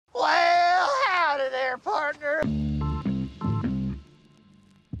there, partner.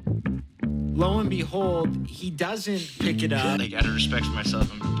 Lo and behold, he doesn't pick it up. Like, out of respect for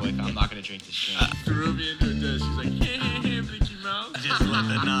myself, I'm like, I'm not gonna drink this drink. Threw me into a dish. She's like, hey, Mickey Mouse. Just let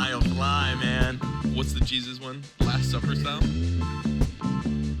the Nile fly, man. What's the Jesus one? Last Supper style?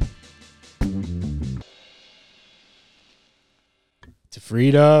 To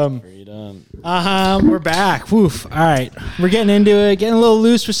freedom. We're back. Woof. All right. We're getting into it, getting a little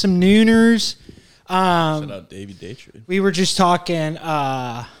loose with some nooners. Shout out Davey Daytrade. We were just talking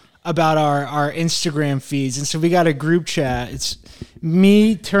about our Instagram feeds, and so we got a group chat. It's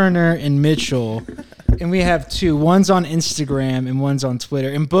me, Turner, and Mitchell, and we have two. One's on Instagram and one's on Twitter.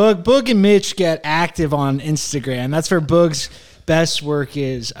 And Boog and Mitch get active on Instagram. That's where Boog's best work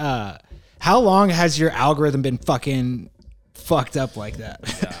is. How long has your algorithm been fucked up like that?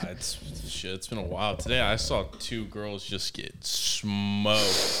 Yeah, it's been a while. Today I saw two girls just get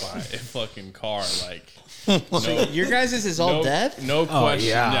smoked by a fucking car. Like, So your guys' is all dead? No question.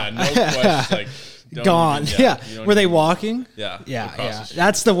 yeah. No question. Like, Gone. Were they walking? Yeah. Yeah.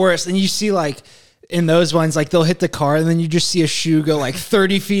 That's the worst. And you see, like, in those ones, like, they'll hit the car and then you just see a shoe go like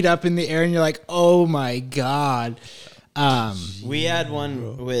 30 feet up in the air and you're like, oh my God. We had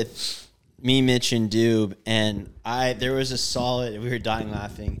one with me, Mitch, and Doob, and there was a solid, we were dying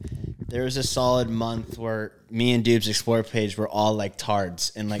laughing. There was a solid month where me and Doob's Explore page were all like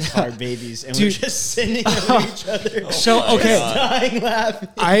tards and like tard babies, and we were just sending them to each other. So, okay. Dying laughing.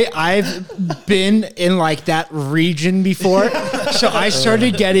 I've been in like that region before. So I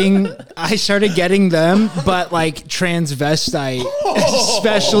started getting them, but like transvestite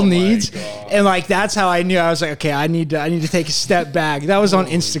special needs. And like that's how I knew. I was like, okay, I need to take a step back. That was on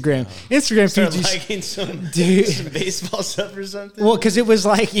Instagram. Instagram Start feeds liking some baseball stuff or something. well, because it was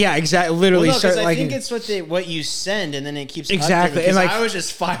like, yeah, exactly. Literally, Well, no, start I liking. think it's what you send, and then it keeps Exactly, updating, and, like, I was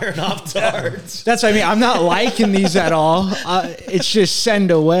just firing off darts. That's what I mean. I'm not liking these at all. It's just send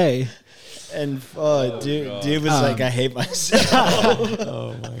away. And dude was like, I hate myself.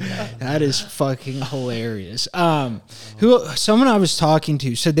 Oh my God. That is fucking hilarious. Someone I was talking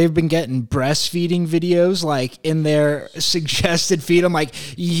to said they've been getting breastfeeding videos like in their suggested feed. I'm like,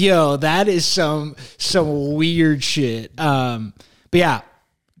 yo, that is some weird shit. But yeah,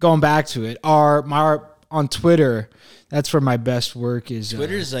 going back to it, on Twitter, that's where my best work is.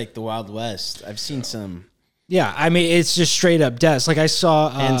 Twitter's like the Wild West. I've seen some. Yeah, I mean it's just straight up deaths. Like I saw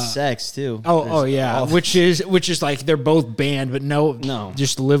And sex too. Oh yeah, which is like they're both banned, but no,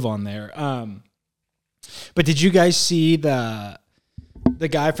 just live on there. But did you guys see the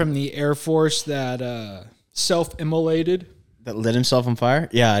guy from the Air Force that self-immolated? That lit himself on fire?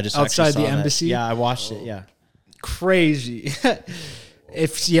 Yeah, I just outside saw the that. embassy. Yeah, I watched it. Yeah, crazy.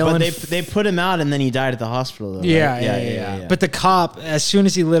 If yelling, but they put him out and then he died at the hospital. Though, right? Yeah. But the cop, as soon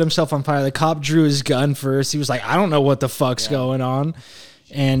as he lit himself on fire, the cop drew his gun first. He was like, I don't know what the fuck's going on.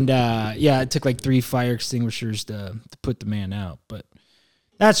 And it took like 3 fire extinguishers to put the man out. But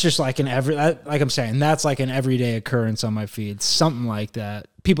that's just like like I'm saying, that's like an everyday occurrence on my feed. Something like that.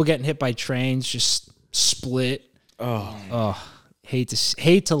 People getting hit by trains, just split.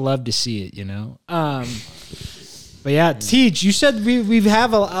 Hate to love to see it, you know. But yeah, Teej, you said we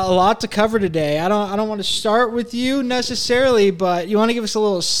have a lot to cover today. I don't want to start with you necessarily, but you want to give us a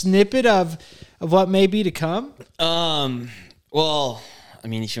little snippet of what may be to come? Well, I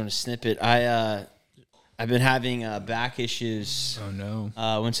mean, if you want to snip it, I've been having back issues. Oh no.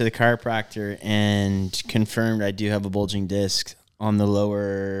 Went to the chiropractor and confirmed I do have a bulging disc on the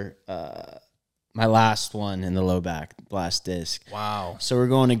lower, my last one in the low back, last disc. Wow. So we're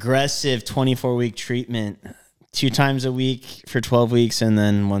going aggressive 24-week treatment. 2 times a week for 12 weeks and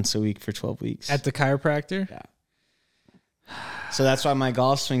then once a week for 12 weeks. At the chiropractor? Yeah. So that's why my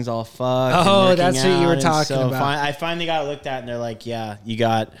golf swing's all fucked. Oh, that's what you were talking about. I finally got it looked at and they're like, yeah,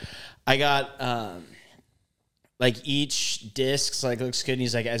 I got like each disc like looks good. And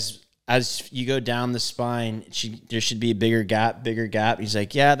he's like, as you go down the spine, there should be a bigger gap. He's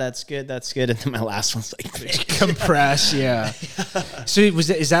like, yeah, that's good. And then my last one's like big. Compress, yeah. So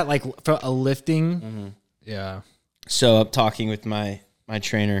is that like for a lifting? Mm-hmm. Yeah. So I'm talking with my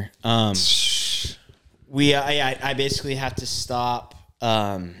trainer. I basically have to stop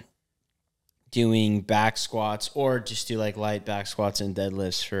doing back squats or just do like light back squats and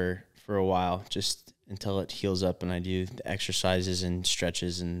deadlifts for a while, just until it heals up and I do the exercises and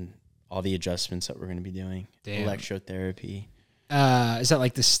stretches and all the adjustments that we're going to be doing. Damn. Electrotherapy. Is that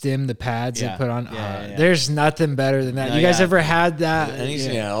like the pads they put on? Yeah. There's nothing better than that. No, you guys ever had that?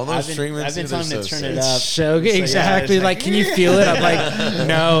 All those treatments. I've been telling him to turn it up. So exactly. Like, can you feel it? I'm like,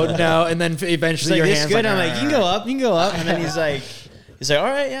 no. And then eventually your hands good. like, I'm like, you can go up. And then he's like, He's like, all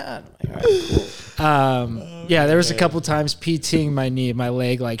right, yeah. I'm like, all right, cool. Yeah, there was a couple times PTing my knee, my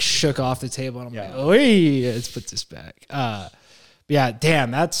leg like shook off the table, and I'm like, oh, let's put this back. Yeah,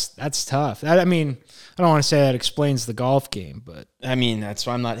 damn, that's tough. I mean, I don't want to say that explains the golf game, but I mean, that's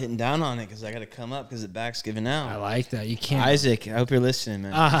why I'm not hitting down on it because I got to come up because the back's giving out. I like that. You can't. Isaac, I hope you're listening,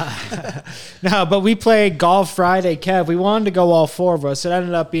 man. No, but we played golf Friday, Kev. We wanted to go all four of us. It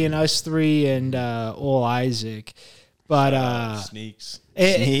ended up being us three and old Isaac. But Sneaks.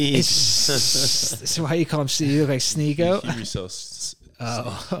 So why you call him Sneak? You look like Sneeko? He so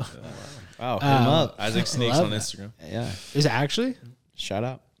Wow, hit him up. Isaac Sneaks on Instagram. Yeah. Is it actually? Shout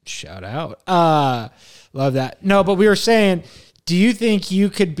out. Shout out. Love that. No, but we were saying, do you think you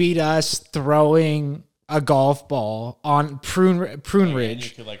could beat us throwing a golf ball on Prune And Ridge?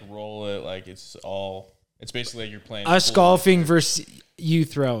 you could like roll it like it's basically like you're playing Us full- golfing versus you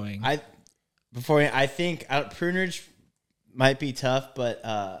throwing. I think Prune Ridge might be tough, but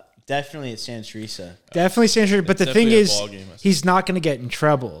definitely at Santa Teresa. Definitely Sandra, but the thing definitely a is, ball game, I he's not going to get in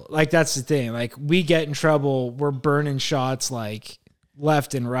trouble. Like, that's the thing. Like, we get in trouble, we're burning shots like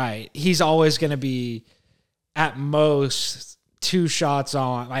left and right. He's always going to be at most 2 shots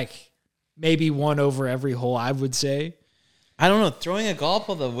on, like maybe 1 over every hole, I would say. I don't know. Throwing a golf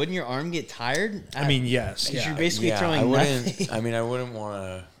ball, though, wouldn't your arm get tired? I mean, yes. Because Yeah. you're basically I throwing wouldn't. nothing. I mean, I wouldn't want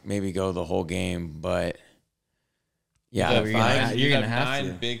to maybe go the whole game, but yeah, Yeah, if you're gonna I have- You'd have have 9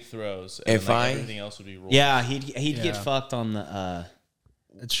 to. big throws. And If like I- everything else would be rolled. Yeah, he'd Yeah. get fucked on the.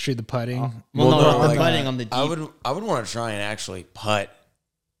 That's true. The putting. Well, Well, no, no, not the like, putting on the deep. I would want to try and actually putt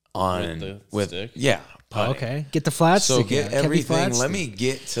on With the stick? yeah. Putting. Okay. Get the flat So stick. get out. Heavy everything. flat Let stick. me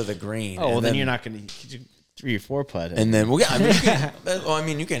get to the green. Oh, well, and then you're not going to 3 or 4 putt. And then I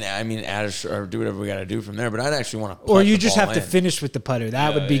mean, you can add or do whatever we got to do from there. But I'd actually want to. Or you just have to finish with the putter.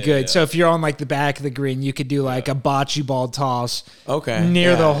 That would be yeah, good. yeah. So if you're on like the back of the green, you could do like a bocce ball toss Okay.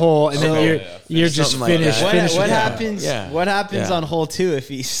 near yeah. the hole, and then Okay. you're just Something like finish. that. finish what with that. happens? Yeah. What happens Yeah. on hole 2 if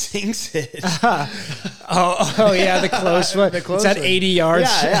he sinks it? Oh yeah, the close one. close It's at one. 80 yards.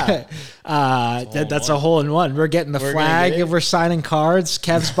 Yeah, That's a hole in one. We're getting the We're gonna flag. get it. We're signing cards.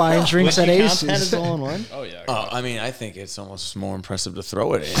 Kev's buying drinks at Would you count that as Aces. a hole in one? Oh yeah. I mean, I think it's almost more impressive to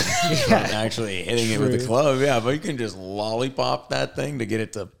throw it in than actually hitting it with the club. Yeah, but you can just lollipop that thing to get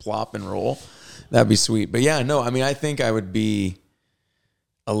it to plop and roll. That'd be sweet. But yeah, no, I mean, I think I would be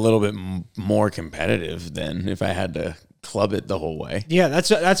a little bit more competitive than if I had to club it the whole way. Yeah, that's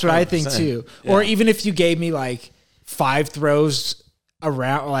what I think 100%. too. Yeah. Or even if you gave me like 5 throws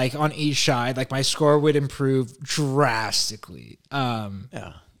around, like on each side, like my score would improve drastically.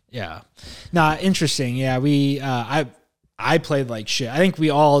 Yeah. Yeah. Nah, interesting. Yeah, I played like shit. I think we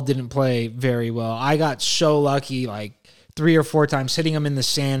all didn't play very well. I got so lucky like 3 or 4 times hitting them in the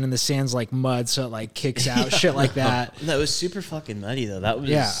sand, and the sand's like mud, so it like kicks out, shit like that. That was super fucking muddy though. That was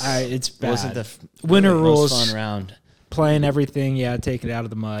It's bad. wasn't the Winter most rules. fun round. Playing everything, take it out of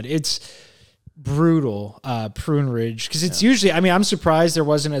the mud. It's brutal, Prune Ridge, because it's usually, I mean, I'm surprised there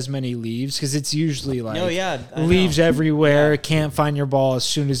wasn't as many leaves, because it's usually like I leaves know. everywhere. Can't find your ball as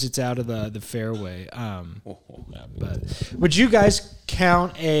soon as it's out of the fairway. But would you guys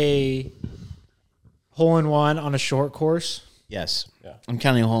count a hole-in-one on a short course? Yes. Yeah. I'm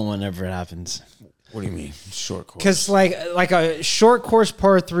counting a hole in one whenever it happens. What do you mean? Short course. Because like a short course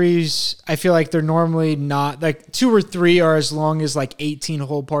par 3s, I feel like they're normally not, like 2 or 3 are as long as like 18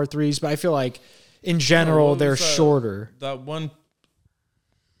 hole par 3s, but I feel like in general they're shorter. That one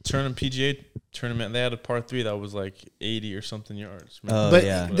PGA tournament, they had a par 3 that was like 80 or something yards.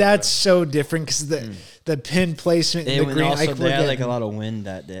 But that's so different because the pin placement in the green, also, like, they had like a lot of wind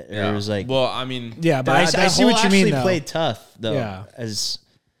that day. It was like, well, I mean, yeah, but I see hole what you mean actually though. played tough though. Yeah.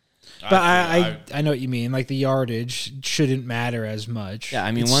 But I know what you mean. Like the yardage shouldn't matter as much. Yeah,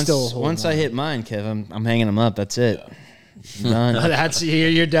 I mean, It's still a hole once in I one. hit mine, Kev, I'm hanging them up. That's it. I'm done. That's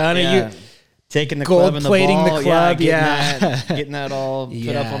you're done. Yeah. You, Taking the Gold club and the plating the ball, club, getting that all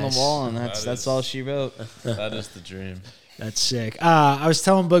put up on the Yes. wall, and That that's is- all she wrote. that is the dream. That's sick. I was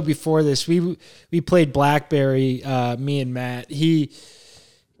telling Bug before this, we played Blackberry, me and Matt. He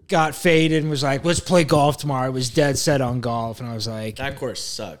got faded and was like, let's play golf tomorrow. I was dead set on golf. And I was like, That course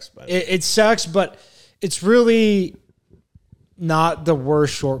sucks, but it sucks, but it's really not the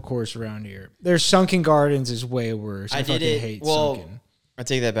worst short course around here. There's Sunken Gardens is way worse. I I did fucking it. hate Well, Sunken. I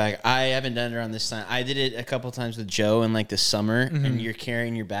take that back. I haven't done it around this time. I did it a couple times with Joe in like the summer, and you're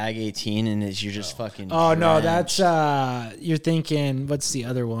carrying your bag 18, and you're just fucking. Oh no, drenched. that's you're thinking. What's the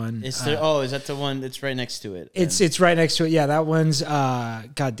other one? Is that the one that's right next to it? It's right next to it. Yeah, that one's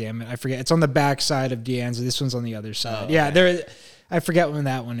God damn it, I forget. It's on the back side of De Anza. This one's on the other side. Yeah, there. I forget when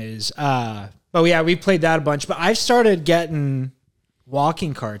that one is. But yeah, we played that a bunch. But I've started getting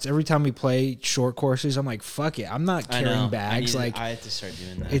walking carts. Every time we play short courses, I'm like, fuck it. I'm not carrying bags. I I have to start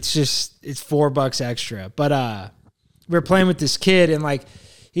doing that. it's $4 extra. But we were playing with this kid and like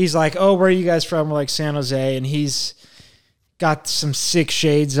he's like, oh, where are you guys from? We're like San Jose, and he's got some sick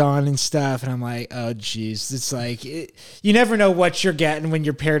shades on and stuff. And I'm like, oh geez. It's like you never know what you're getting when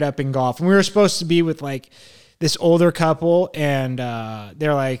you're paired up in golf. And we were supposed to be with like this older couple, and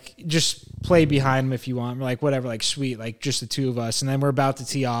they're like, just play behind them if you want. We're like, whatever, like sweet, like just the two of us. And then we're about to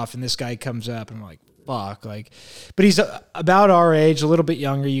tee off, and this guy comes up, and I'm like, fuck, like, but he's about our age, a little bit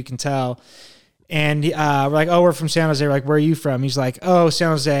younger, you can tell. And we're like, oh, we're from San Jose. We're like, where are you from? He's like, oh,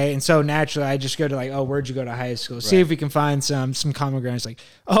 San Jose. And so naturally, I just go to like, oh, where'd you go to high school? See if we can find some common ground. He's like,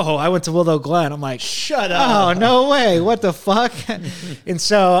 oh, I went to Willow Glen. I'm like, shut up. Oh, no way. What the fuck? And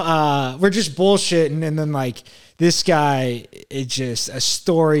so we're just bullshitting. And then like this guy is just a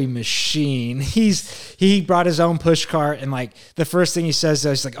story machine. He brought his own push cart. And like the first thing he says,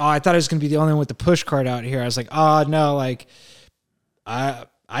 though, he's like, oh, I thought I was going to be the only one with the push cart out here. I was like, oh, no, like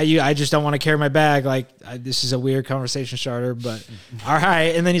I just don't want to carry my bag. Like this is a weird conversation starter, but all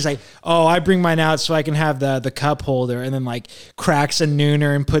right. And then he's like, "Oh, I bring mine out so I can have the cup holder," and then like cracks a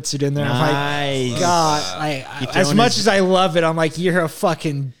nooner and puts it in there. Nice. I'm like, God, as much as I love it, I'm like, you're a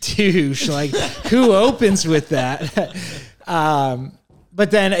fucking douche. Like, who opens with that?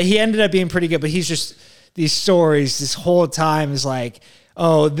 But then he ended up being pretty good. But he's just these stories this whole time is like,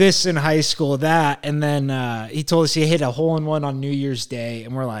 oh, this in high school, that. And then he told us he hit a hole-in-one on New Year's Day.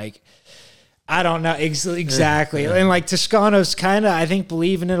 And we're like, I don't know exactly. And like Toscano's kind of, I think,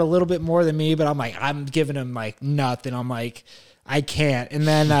 believing it a little bit more than me. But I'm like, I'm giving him like nothing. I'm like, I can't. And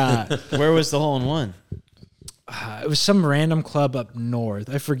then where was the hole-in-one? It was some random club up north.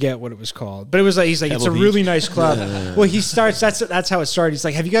 I forget what it was called. But it was like, he's like, it's a really nice club. Well, he starts, that's how it started. He's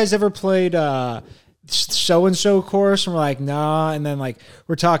like, have you guys ever played so-and-so course? And we're like, nah. And then like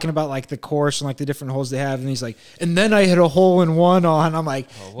we're talking about like the course and like the different holes they have, and he's like, and then I hit a hole-in-one on. I'm like,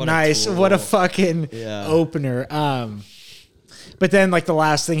 nice, what a fucking opener. But then like the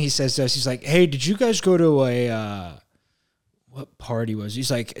last thing he says to us, he's like, hey, did you guys go to a what party was it? He's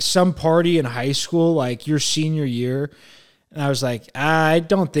like, some party in high school, like your senior year? And I was like, I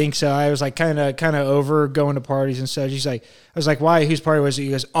don't think so. I was like kind of over going to parties and such. He's like, I was like, why? Whose party was it?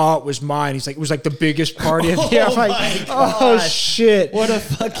 He goes, oh, it was mine. He's like, it was like the biggest party of the year. I'm like, oh shit. What a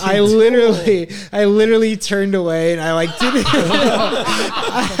fucking I literally turned away, and I like didn't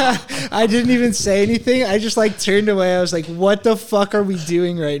I didn't even say anything. I just like turned away. I was like, what the fuck are we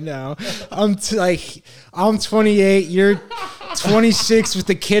doing right now? I'm 28, you're 26 with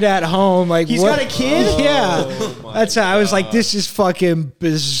the kid at home. Like, he's got a kid? Yeah. That's how I was like, this is fucking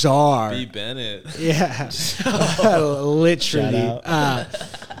bizarre. B. Bennett. Yeah. Literally.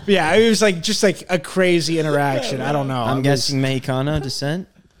 Yeah, it was like just like a crazy interaction. I don't know. I'm guessing Mexicano descent?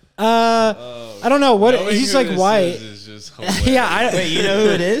 I don't know what he's like white. Is just hilarious. Yeah, wait, you know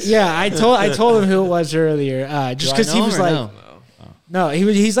who it is? Yeah, I told him who it was earlier. Just because he was like, no,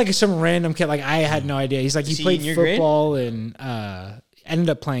 he's like some random kid. Like I had no idea. He's like he played football and ended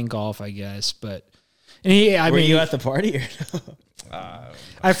up playing golf, I guess. But were you at the party or no?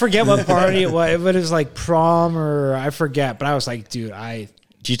 I forget what party it was, but it was like prom or I forget. But I was like, dude,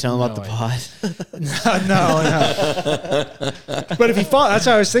 did you tell him about the pod? No. But if he follows, that's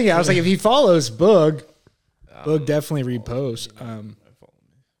what I was thinking. I was like, if he follows Boog definitely reposts.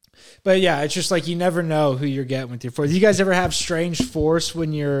 But yeah, it's just like you never know who you're getting with your fourth. Do you guys ever have strange force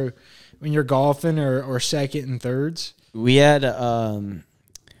when you're golfing or second and thirds? We had I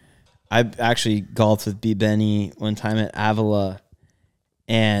actually golfed with B. Benny one time at Avila,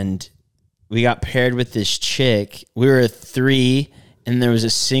 and we got paired with this chick. We were a 3, and there was a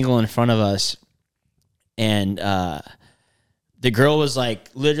single in front of us, and the girl was like,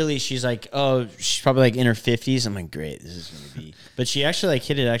 literally, she's like, oh, she's probably like in her 50s. I'm like, great, this is gonna be. But she actually like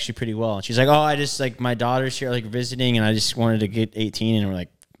hit it actually pretty well. And she's like, oh, I just like my daughter's here like visiting, and I just wanted to get 18. And we're like,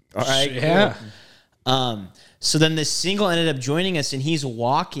 all right, yeah. Cool. So then this single ended up joining us, and he's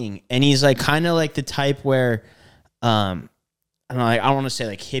walking, and he's like kind of like the type where, I don't know, like, I don't want to say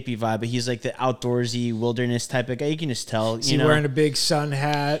like hippie vibe, but he's like the outdoorsy wilderness type of guy. You can just tell. Is he wearing a big sun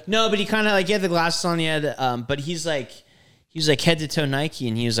hat? No, but he kind of like he had the glasses on. He had, but he was like head to toe Nike,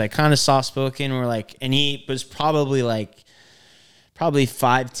 and he was like kind of soft spoken. We're like, and he was probably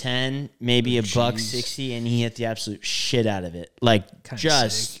 5'10", maybe a $160, and he hit the absolute shit out of it, like kinda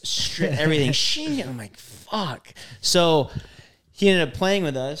just straight everything. I'm like, fuck. So he ended up playing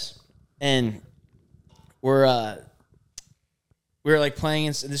with us, and we were like playing.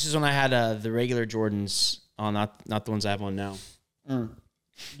 This is when I had the regular Jordans on, not the ones I have on now.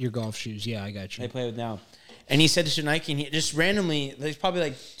 Your golf shoes, yeah, I got you. I play with now. And he said this to Nike, and he just randomly, there's probably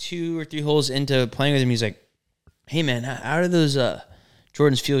like 2 or 3 holes into playing with him. He's like, "Hey man, how do those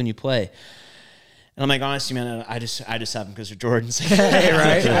Jordans feel when you play?" And I'm like, honestly, man, I just have them because they're Jordans.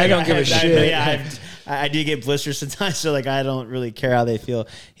 Right? I don't give a shit. I do get blisters sometimes, so like I don't really care how they feel.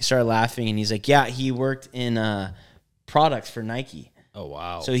 He started laughing, and he's like, yeah, he worked in products for Nike. Oh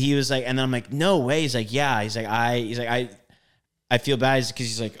wow. So he was like, and then I'm like, no way. He's like, yeah. He's like, I feel bad because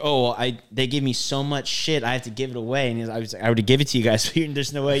he's like, oh, well, they give me so much shit, I have to give it away. And I was like, I would give it to you guys, but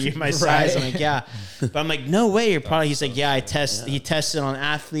there's no way you're my size. I'm like, yeah, but I'm like, no way, you're probably. He's like, yeah, he tested on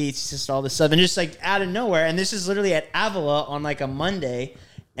athletes, he tested all this stuff, and just like out of nowhere. And this is literally at Avila on like a Monday,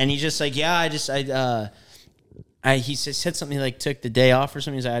 and he's just like, yeah, he said something like took the day off or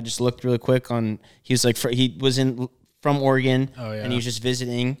something. He's like, I just looked really quick on. He was like, he was from Oregon, and he was just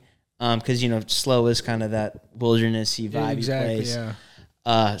visiting. Because Slow is kind of that wildernessy vibe he plays. Yeah.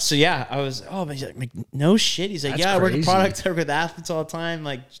 So yeah, I was. Oh, but he's like, no shit. He's like, I work in product, I work with athletes all the time,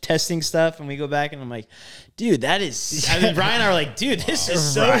 like testing stuff, and we go back, and I'm like, dude, that is. I mean, Brian and I are like, dude, this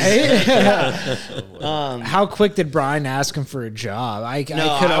is so. Right? How quick did Brian ask him for a job? I could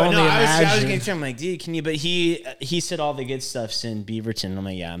only imagine. I was going to tell him like, dude, can you? But he said all the good stuff's in Beaverton. I'm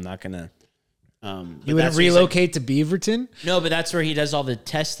like, yeah, I'm not gonna. You wouldn't relocate to Beaverton? No, but that's where he does all the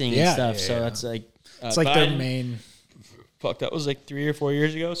testing and stuff. So that's like it's like their main. Fuck, that was like 3 or 4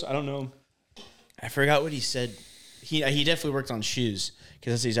 years ago. So I don't know. I forgot what he said. He definitely worked on shoes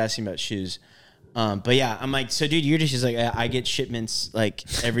because he's asking about shoes. But yeah, I'm like, so dude, you're just like, I get shipments like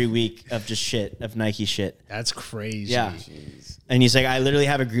every week of just shit, of Nike shit. That's crazy. Yeah. Jeez. And he's like, I literally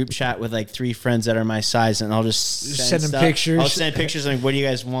have a group chat with like 3 friends that are my size, and I'll just send them pictures. I'll send pictures like, what do you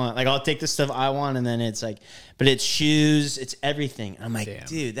guys want? Like, I'll take the stuff I want, and then it's like, but it's shoes, it's everything. I'm like, damn.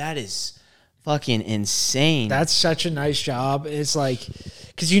 Dude, that is fucking insane. That's such a nice job. It's like,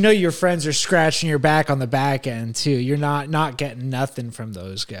 because your friends are scratching your back on the back end too. You're not getting nothing from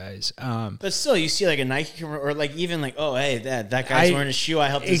those guys. But still, you see like a Nike commercial, or like even like, oh hey, that guy's wearing a shoe I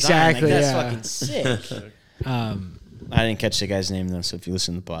helped design. Exactly, like, that's fucking sick. I didn't catch the guy's name though, so if you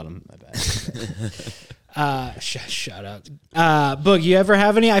listen to the bottom, my bad. Shout out. Boog, you ever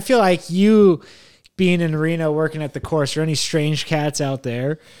have any? I feel like you being in Reno working at the course, are any strange cats out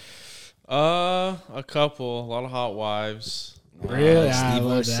there? A couple. A lot of hot wives. Really?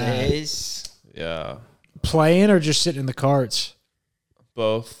 Yeah. Playing or just sitting in the carts?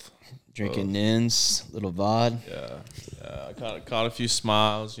 Both. Drinking Nins, little VOD. Yeah. I caught a few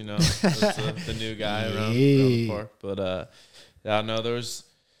smiles, That's the new guy around the park. But no, there was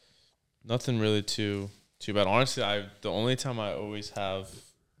nothing really too bad. Honestly, the only time I always have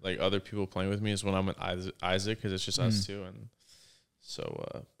like other people playing with me is when I'm with Isaac, because it's just us two, and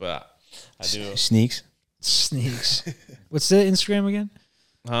so. But I do sneaks. What's the Instagram again?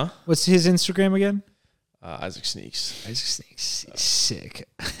 Huh? What's his Instagram again? Isaac Sneaks. Sick.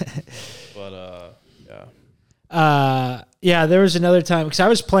 But yeah. Yeah, there was another time because I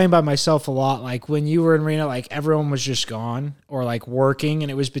was playing by myself a lot. Like when you were in Reno, like everyone was just gone or like working,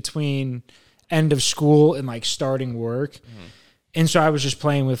 and it was between end of school and like starting work. Mm-hmm. And so I was just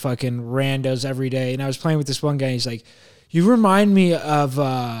playing with fucking randos every day. And I was playing with this one guy. He's like, you remind me of,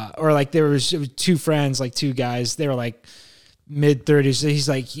 or like it was 2 friends, like 2 guys. They were like mid-30s. He's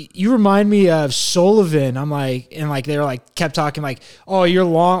like, you remind me of Sullivan. I'm like, and like they were like, kept talking like, oh, you're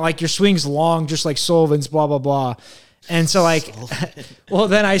long, like your swing's long, just like Sullivan's, blah, blah, blah. And so like, well,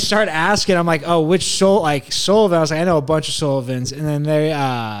 then I start asking, I'm like, oh, which Sullivan? I was like, I know a bunch of Sullivans. And then they,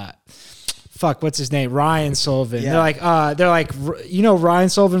 what's his name? Ryan Sullivan. Yeah. They're like, Ryan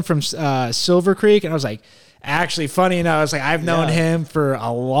Sullivan from Silver Creek. And I was like, actually, funny enough, I was like, I've known him for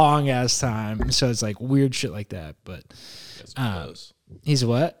a long ass time. So it's like weird shit like that. But he's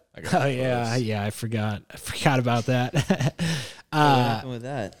what? Oh yeah, I forgot about that. What happened with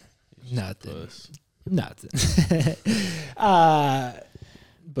that? Nothing.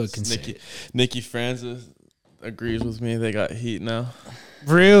 But Nikki Francis agrees with me. They got heat now.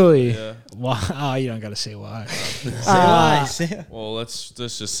 Really? Yeah. Why? Oh, you don't got to say why. Say why. Well, let's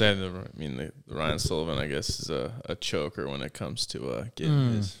just say that. The Ryan Sullivan, I guess, is a choker when it comes to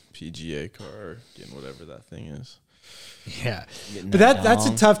getting his PGA car, or getting whatever that thing is. Yeah, but that's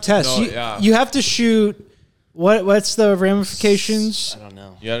a tough test. You have to shoot. What's the ramifications? I don't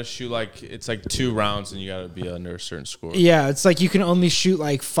know. You got to shoot it's like 2 rounds, and you got to be under a certain score. Yeah, it's like you can only shoot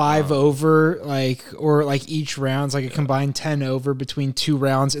like 5 over, or each round's like a combined 10 over between 2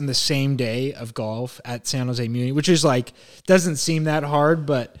 rounds in the same day of golf at San Jose Muni, which is doesn't seem that hard,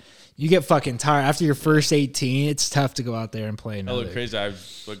 but you get fucking tired after your first 18. It's tough to go out there and play another. I look crazy.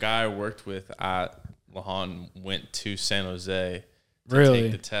 The guy I worked with at Lahan went to San Jose to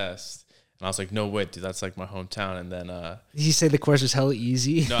take the test. And I was like, no, wait, dude, that's like my hometown. And then Did you say the course was hella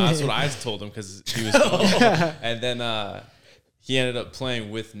easy? no, that's what I told him because he was going. And then he ended up playing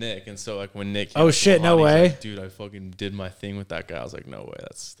with Nick. And so like when Nick, Oh shit, no he's way. like, dude, I fucking did my thing with that guy. I was like, no way,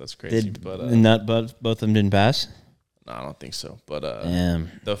 that's crazy. Did But both of them didn't pass? no, I don't think so. But Damn.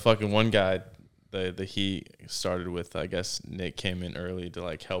 the fucking one guy, the he started with, I guess Nick came in early to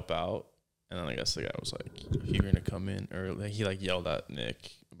like help out. And then I guess the guy was like, "You're gonna come in early." He like yelled at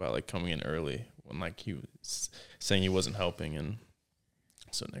Nick about like coming in early when like he was saying he wasn't helping, and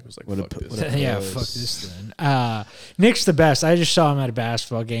so Nick was like, "Fuck this." Yeah, fuck this then. Nick's the best. I just saw him at a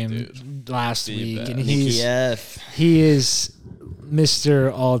basketball game last week, best. and Nicky he is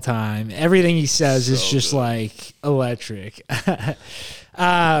Mr. All Time. Everything he says is So just good. like electric.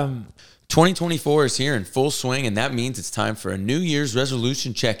 2024 is here in full swing, and that means it's time for a New Year's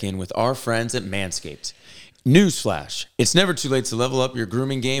resolution check-in with our friends at Manscaped. Newsflash, it's never too late to level up your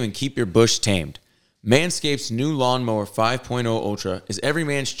grooming game and keep your bush tamed. Manscaped's new Lawnmower 5.0 Ultra is every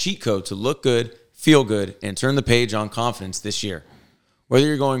man's cheat code to look good, feel good, and turn the page on confidence this year. Whether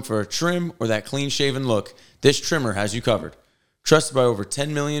you're going for a trim or that clean-shaven look, this trimmer has you covered. Trusted by over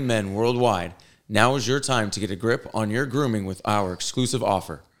 10 million men worldwide, now is your time to get a grip on your grooming with our exclusive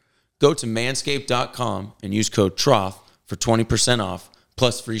offer. Go to manscaped.com and use code TROUGH for 20% off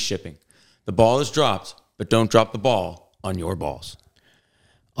plus free shipping. The ball is dropped, but don't drop the ball on your balls.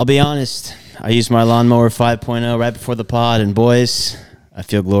 I'll be honest. I used my Lawnmower 5.0 right before the pod, and boys, I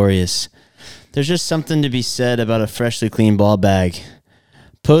feel glorious. There's just something to be said about a freshly clean ball bag.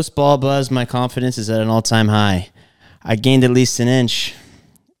 Post ball buzz, my confidence is at an all-time high. I gained at least an inch,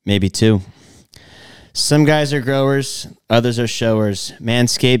 maybe 2. Some guys are growers, others are showers.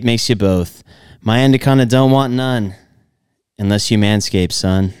 Manscaped makes you both. My anaconda don't want none, unless you manscape,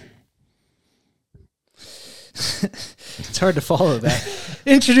 son. It's hard to follow that.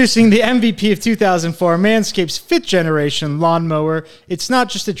 Introducing the MVP of 2004, Manscaped's 5th generation lawnmower. It's not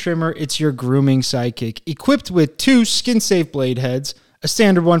just a trimmer, it's your grooming sidekick. Equipped with 2 skin-safe blade heads, a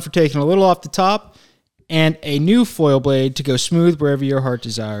standard one for taking a little off the top, and a new foil blade to go smooth wherever your heart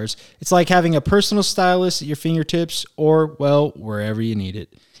desires. It's like having a personal stylist at your fingertips or, well, wherever you need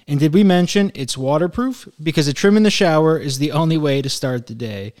it. And did we mention it's waterproof? Because a trim in the shower is the only way to start the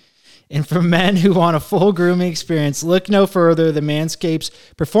day. And for men who want a full grooming experience, look no further than Manscaped's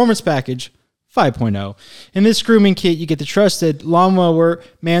Performance Package 5.0. In this grooming kit, you get the trusted lawnmower,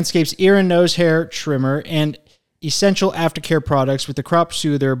 Manscaped's ear and nose hair trimmer, and essential aftercare products with the Crop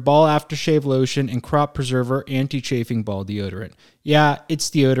Soother, Ball Aftershave Lotion, and Crop Preserver Anti-Chafing Ball Deodorant. Yeah, it's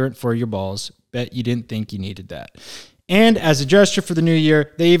deodorant for your balls. Bet you didn't think you needed that. And as a gesture for the new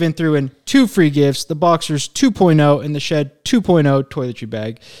year, they even threw in 2 free gifts, the Boxers 2.0 and the Shed 2.0 toiletry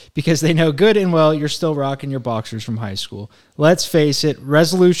bag, because they know good and well you're still rocking your Boxers from high school. Let's face it,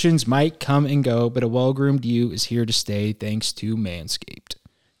 resolutions might come and go, but a well-groomed you is here to stay thanks to Manscaped.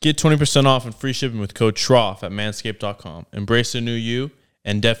 Get 20% off and free shipping with code TROUGH at manscaped.com. Embrace the new you,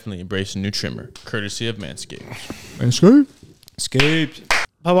 and definitely embrace a new trimmer, courtesy of Manscaped. Manscaped.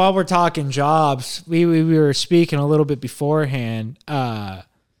 But while we're talking jobs, we were speaking a little bit beforehand. I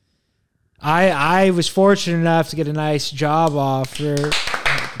was fortunate enough to get a nice job offer.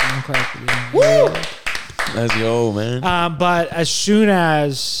 Woo! Let's go, man. But as soon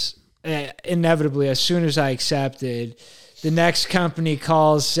as I accepted, the next company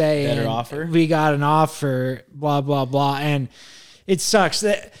calls saying, Better offer? we got an offer, blah, blah, blah. And it sucks.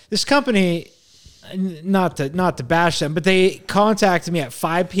 This company, not to bash them, but they contacted me at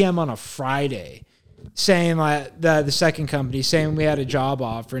 5 p.m. on a Friday saying, like, the second company saying we had a job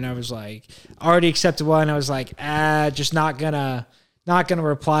offer. And I was like, already accepted one. I was like, just not gonna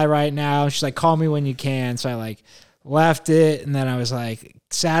reply right now. She's like, call me when you can. So I like left it. And then I was like,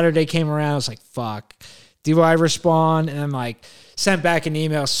 Saturday came around. I was like, fuck. Do I respond? And I'm like, sent back an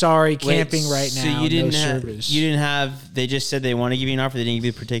email. Sorry, camping right now. So you didn't no have, service. you didn't have. They just said they want to give you an offer. They didn't give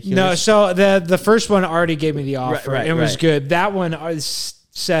you particulars. No, so the first one already gave me the offer. Right, it was right. good. That one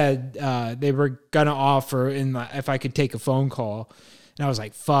said they were gonna offer if I could take a phone call, and I was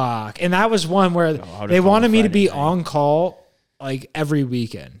like, "Fuck!" And that was one where they wanted me to be on call like every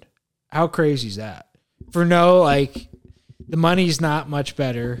weekend. How crazy is that? For the money's not much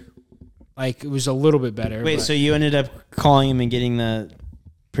better. Like, it was a little bit better. Wait, so you ended up calling him and getting the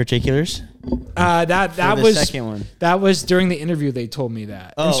particulars? That the was second one. That was during the interview. They told me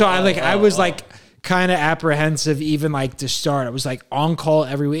that, and so I was kind of apprehensive even like to start. I was like on call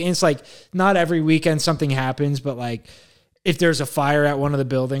every week. And it's like not every weekend something happens, but like if there's a fire at one of the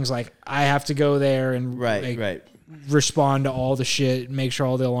buildings, like I have to go there and Right. respond to all the shit, make sure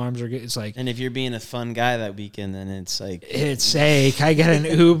all the alarms are good. It's like, And if you're being a fun guy that weekend, then it's like it's sake. I get an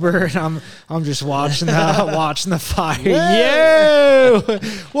Uber and I'm just watching the fire. Yo,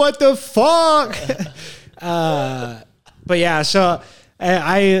 what the fuck? But yeah, so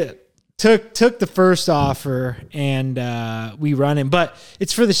I took the first offer and we run it, but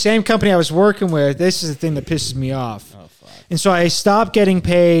it's for the same company I was working with. This is the thing that pisses me off. oh fuck. And so I stopped getting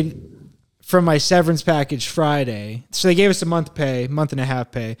paid from my severance package Friday. So they gave us a month and a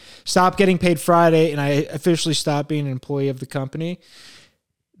half pay. Stopped getting paid Friday, and I officially stopped being an employee of the company.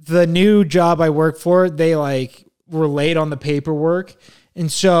 The new job I work for, they like were late on the paperwork. And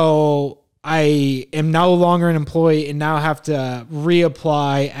so I am no longer an employee and now have to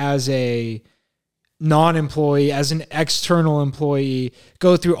reapply as a non-employee, as an external employee,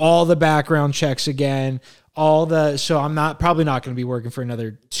 go through all the background checks again. So I'm probably not going to be working for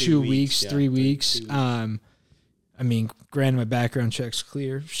another 2 weeks, 3 weeks. I mean, granted, my background check's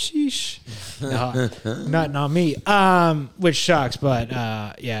clear. Sheesh. No, not me. Which sucks, but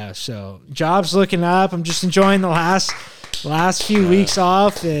yeah. So job's looking up. I'm just enjoying the last few weeks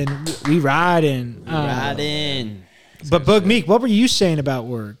off, and we riding. Riding. But Bug Meek, what were you saying about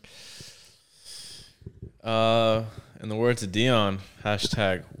work? In the words of Dion,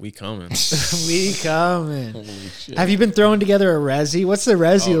 hashtag we coming. We coming. Have you been throwing together a resi? What's the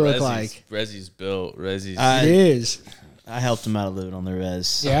resi look like? Resi's built. Resi's. It is. I helped him out a little on the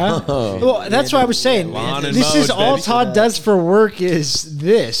res. Yeah. Well, that's what I was saying. Lawn and This is mowed, all baby. Todd does for work is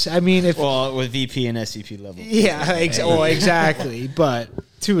this. I mean, if Well, with VP and SCP level. yeah, exactly. But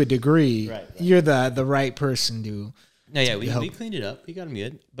to a degree, Right. you're the right person to. No, yeah, we cleaned it up. We got him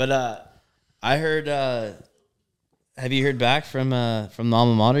good. But I heard. Have you heard back from the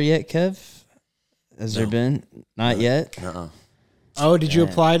alma mater yet, Kev? Has there been? Not yet. Uh-uh. Oh, did you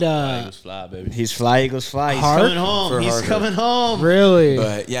apply to? Eagles fly, baby. He's fly, Eagles fly. He's Hart? coming home. For He's Harvard. coming home. Really?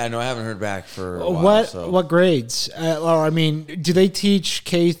 But yeah, no, I haven't heard back for a while. What grades? Or I mean, do they teach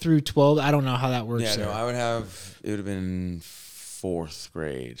K through 12? I don't know how that works. Yeah, there. no, I would have. It would have been 4th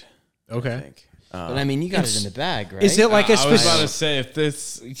grade. Okay. I think. But I mean, you got it in the bag, right? Is it like a I was about specific? to say if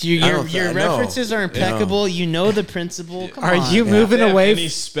this. Your I know. references are impeccable. You know the principal. Come Are on. you moving They have away? any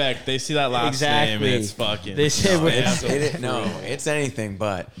spec? They see that last name Exactly. and it's fucking. They say no, with- they have to- No, it's anything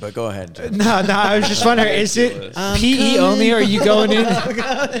but go ahead. Jeff. No, I was just wondering, is it Ridiculous. PE only? Or are you going in? on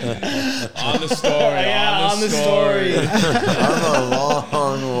the story. Yeah, on the story. I'm a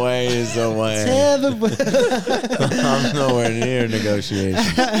long ways away. I'm nowhere near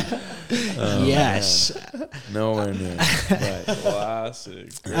negotiation. Yes. Nowhere near. But Classic.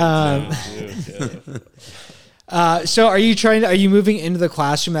 So are you moving into the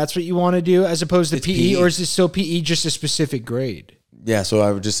classroom? That's what you want to do as opposed to It's PE, PE. or is it still PE just a specific grade? yeah, so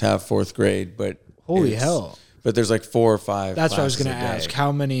I would just have 4th grade, but Holy it's- hell. But there's like 4 or 5. That's what I was classes going to a day. ask.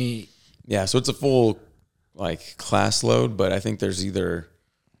 How many? Yeah, so it's a full like class load, but I think there's either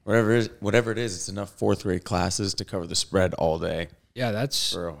whatever it is, it's enough 4th grade classes to cover the spread all day. Yeah,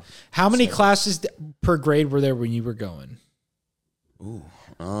 that's For, how many classes per grade were there when you were going?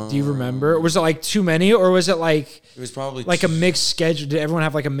 Do you remember? Was it like too many, or was it like it was probably a mixed schedule? Did everyone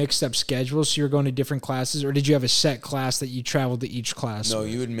have like a mixed up schedule, so you were going to different classes, or did you have a set class that you traveled to each class? No, with?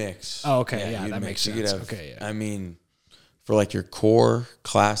 you would mix. Oh, okay, yeah, you'd that makes You could sense. have- Okay, yeah. I mean, for like your core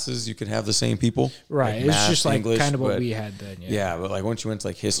classes, you could have the same people. Right. Like It's math, just like English, kind of what but- we had then. Yeah. Yeah, but like once you went to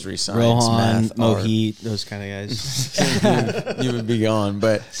like history, science, Rohan, math, art, Mohit, those kind of guys. you would be gone.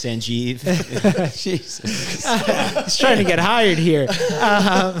 But Sanjeev. Jesus, He's trying to get hired here.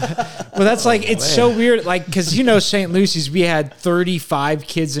 Well, that's like, it's so weird. Like, because St. Lucy's, we had 35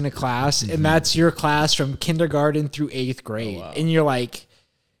 kids in a class, and that's your class from kindergarten through 8th grade. And you're like,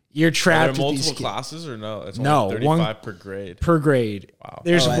 you're Are there trapped with these multiple kids classes or no? It's No, only one- 35 per grade. per grade. Wow.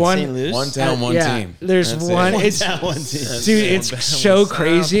 There's At one. St. Louis? one town, one yeah, team. There's That's one. it. It's One team. dude, it's One so sound.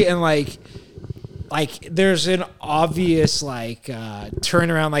 crazy, and like there's an obvious like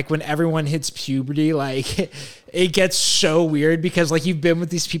turnaround, like when everyone hits puberty, like it gets so weird because like you've been with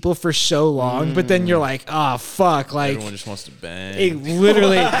these people for so long, but then you're like, oh fuck, like Everyone just wants to bang. it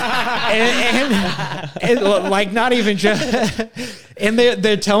literally and like not even just and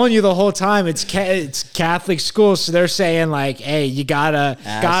they're telling you the whole time it's Catholic school, so they're saying like, hey, you gotta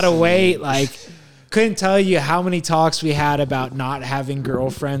wait. Like, couldn't tell you how many talks we had about not having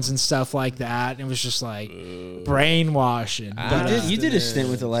girlfriends and stuff like that. It was just like brainwashing. But, You did a stint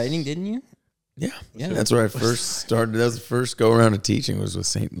with the Lightning, didn't you? Yeah, Yeah. That's where I first started. That was the first go around of teaching was with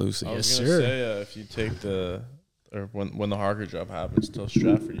St. Lucie. I was Yes, gonna sir. say if you take or when the Harker job happens, till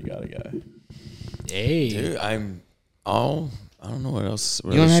Stratford, you got a guy. hey, Dude, I'll I don't know what else.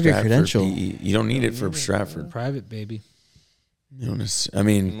 You don't have your credential. PE. You don't need it for Stratford. Private, baby. You don't I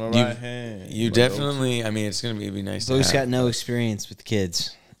mean, My right hand. you definitely. I mean, it's gonna be nice. Bo's got no experience with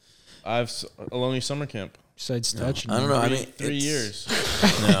kids. I've only summer camp. Besides touching. I don't know. I mean, 3 years.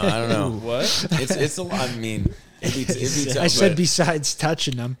 No, I don't know. What? It's a lot. I mean, it'd be tough, I said but- besides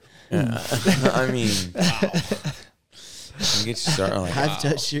touching them. I mean, you get you started like, I've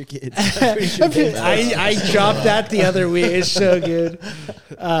touched your kids. I dropped that the other week. It's so good.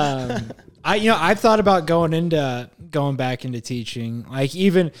 I've thought about going back into teaching. Like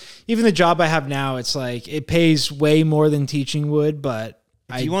even the job I have now, it's like it pays way more than teaching would, but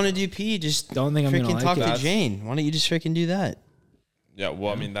If you want to do PE, just don't think I'm gonna like talk it. to Jane. Why don't you just freaking do that? Yeah,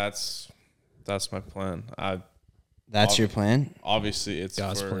 well, I mean, that's my plan. That's your plan? Obviously, it's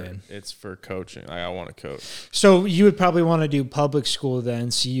God's for plan. It's for coaching. I want to coach. So you would probably want to do public school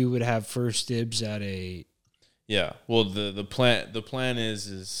then, so you would have first dibs at a. Yeah. Well, the plan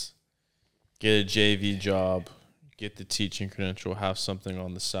is get a JV job, get the teaching credential, have something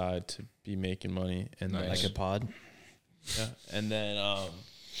on the side to be making money, and then, Like a pod? yeah, and then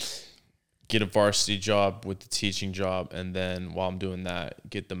get a varsity job with the teaching job, and then while I'm doing that,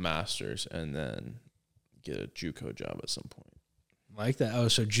 get the master's, and then get a JUCO job at some point. Like that. Oh,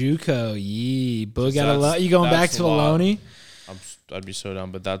 so JUCO, yee. Boog That's- out you going back that's to a lot. Ohlone? I'd be so down,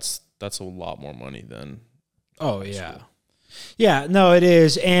 but that's a lot more money than. Oh, yeah. Yeah, no, it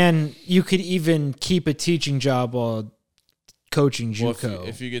is. And you could even keep a teaching job while coaching Well, JUCO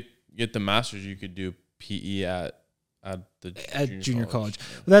if you get the master's, you could do PE at the junior college.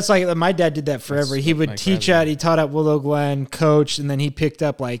 Well, that's like my dad did that forever. He would my teach grandma. he taught at Willow Glen, coached, and then he picked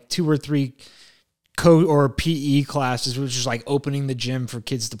up like 2 or 3 or PE classes, which is like opening the gym for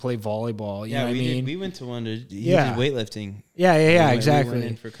kids to play volleyball. You know what I mean? We went to one to did weightlifting. Yeah, We exactly. went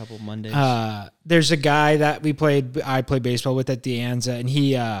in for a couple Mondays. There's a guy that I played baseball with at De Anza, and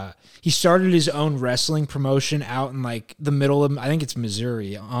he started his own wrestling promotion out in like the middle of, I think it's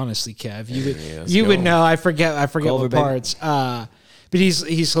Missouri. Honestly, Kev, you would know. I forget over, what baby. parts. But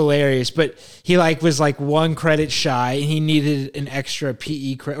he's hilarious. But he was 1 credit shy, and he needed an extra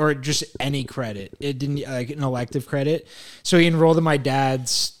PE credit or just any credit. It didn't like an elective credit, so he enrolled in my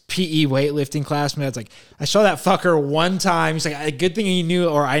dad's PE weightlifting class. My dad's like, I saw that fucker one time. He's like, good thing he knew,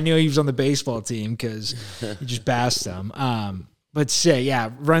 or I knew he was on the baseball team because he just bassed him. But say,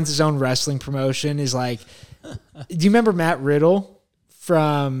 runs his own wrestling promotion. Is like, do you remember Matt Riddle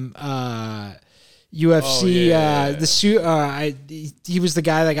from UFC? He was the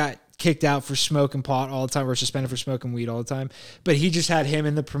guy that got kicked out for smoking pot all the time, or suspended for smoking weed all the time. But he just had him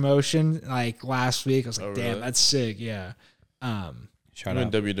in the promotion like last week. I was like, damn, really? that's sick. Yeah. Shout I'm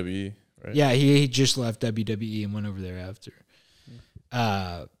out. in WWE, right? Yeah, he just left WWE and went over there after.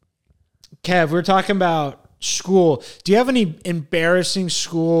 Kev, we're talking about school. Do you have any embarrassing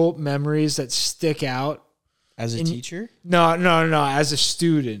school memories that stick out? As a teacher? No. As a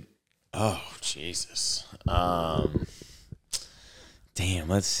student. oh Jesus. Damn.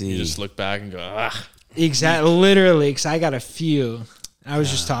 Let's see. You just look back and go, ah. Exactly. Literally, because I got a few. I was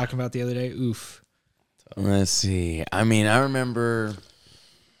just talking about the other day. Oof. Let's see. I mean, I remember.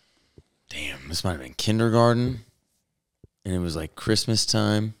 Damn, this might have been kindergarten, and it was like Christmas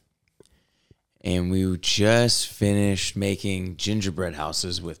time, and we just finished making gingerbread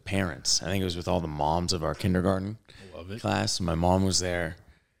houses with parents. I think it was with all the moms of our kindergarten class. My mom was there,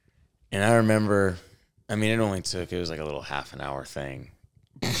 and I remember. I mean, it was like a little half an hour thing,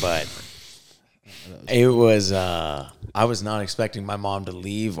 but it was. I was not expecting my mom to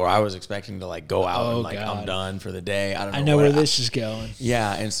leave, or I was expecting to like go out and like God. I'm done for the day. I don't know. I know what where this is going.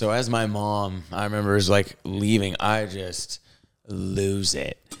 Yeah, and so as my mom, I remember, is like leaving, I just lose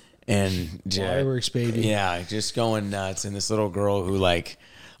it and just, Fireworks, baby. Yeah, just going nuts. And this little girl who liked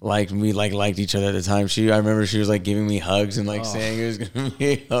each other at the time. I remember she was like giving me hugs and like saying it was gonna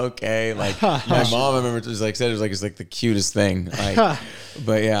be okay. Like my mom, I remember just like said it was like the cutest thing. Like,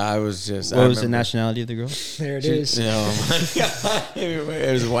 but yeah, I was just. What was the nationality of the girl? There it is. Oh my god,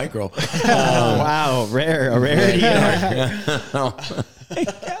 it was a white girl. Wow, a rarity. Oh my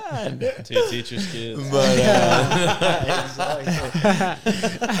god. To teachers' kids. But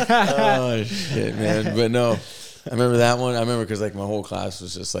oh shit, man! But no, I remember that one. I remember because like my whole class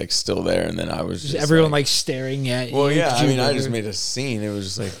was just like still there, and then I was just Everyone like staring at you. Well, yeah. I mean, I Junior. just made a scene. It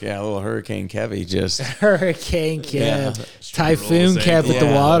was just like, yeah, a little Hurricane Kevy just. Hurricane Kev, Yeah. Typhoon Kev with the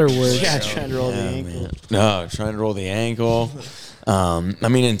Yeah. waterworks. Yeah, trying to roll the Yeah, ankle. man. No, trying to roll the ankle. I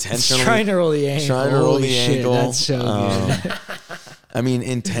mean, intentionally. Trying to roll the ankle. Trying to roll Holy the shit, ankle. That's so good. I mean,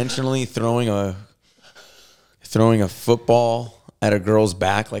 intentionally throwing a football at a girl's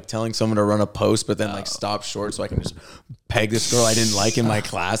back, like telling someone to run a post, but then like stop short so I can just peg this girl I didn't like in my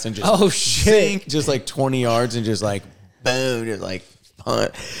class and just sink just like 20 yards and just like boom, just like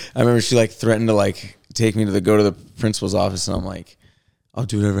punt. I remember she like threatened to like take me to go to the principal's office, and I'm like, I'll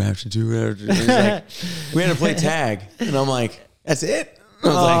do whatever I have to do. Whatever. He's like, we had to play tag, and I'm like, that's it. I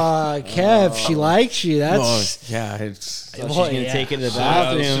was like, Kev, she likes you. That's yeah. It's So she's gonna take it to the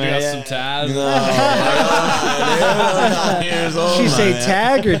bathroom. She got some Taz. she say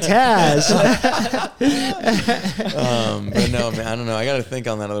tag or Taz. But no, man, I don't know. I got to think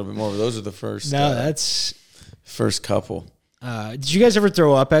on that a little bit more. But those are the first. That's first couple. Did you guys ever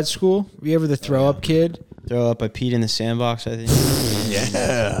throw up at school? Were you ever the throw up kid? Throw up. I peed in the sandbox, I think.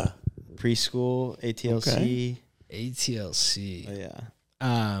 Yeah. Preschool, ATLC. Okay. ATLC. Oh, yeah.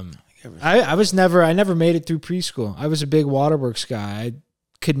 I never made it through preschool. I was a big waterworks guy. I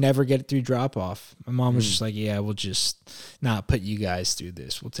could never get it through drop off. My mom was just like, yeah, we'll just not put you guys through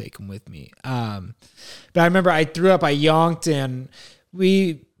this. We'll take them with me. But I remember I threw up, I yonked, and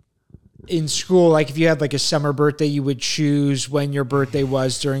in school, like if you had like a summer birthday, you would choose when your birthday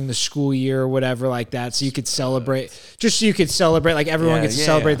was during the school year or whatever like that. So you could celebrate, like everyone gets to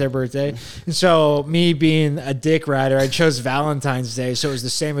celebrate their birthday. And so me being a dick rider, I chose Valentine's Day. So it was the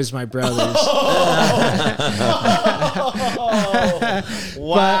same as my brothers.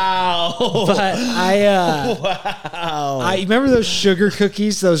 Wow. But I remember those sugar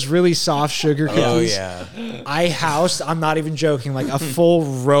cookies, those really soft sugar cookies. Oh yeah. I housed, I'm not even joking, like a full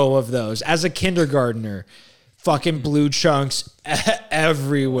row of those as a kindergartner. Fucking blue chunks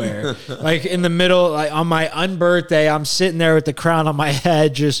everywhere. Like in the middle, like on my unbirthday, I'm sitting there with the crown on my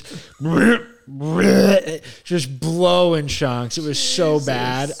head, just blowing chunks. It was so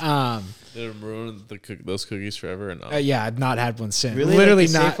bad. They ruined those cookies forever. Or no? Yeah, I've not had one since. Really? Literally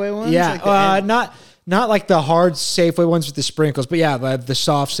Like the not. Safeway ones? Yeah, Like not like the hard Safeway ones with the sprinkles, but yeah, the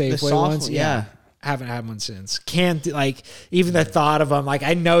soft Safeway ones. Yeah. Haven't had one since. Can't like even the thought of them. Like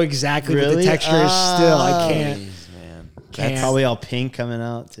I know exactly what the Really? texture is. Still, I can't. Jeez, man. Can't. That's probably all pink coming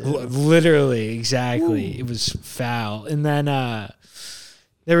out, too. Literally, exactly. It was foul. And then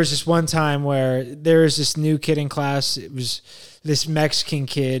there was this one time where there was this new kid in class. It was this Mexican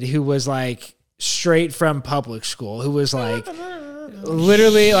kid who was like straight from public school, who was like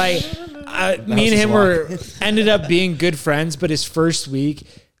literally like me and him ended up being good friends. But his first week,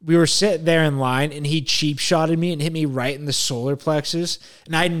 we were sitting there in line, and he cheap shotted me and hit me right in the solar plexus.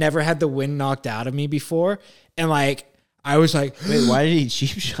 And I'd never had the wind knocked out of me before. And like, I was like, Wait, why did he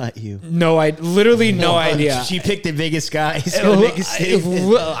cheap shot you? no idea. She picked the biggest guy. He's I gonna make a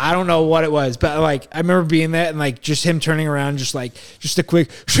statement. don't know what it was, but like I remember being there and like just him turning around, just a quick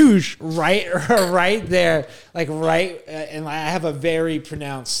shoosh right there, like right, and I have a very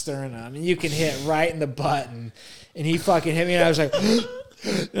pronounced sternum, and you can hit right in the button, and he fucking hit me, and I was like,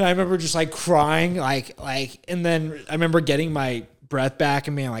 and I remember just like crying, like, and then I remember getting my breath back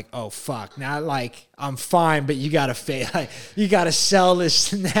and being like, oh fuck, now like I'm fine, but you gotta you gotta sell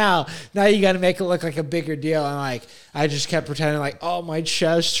this now you gotta make it look like a bigger deal. And like I just kept pretending like, oh, my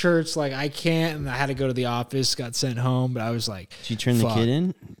chest hurts, like I can't, and I had to go to the office, got sent home. But I was like, Did you turn the kid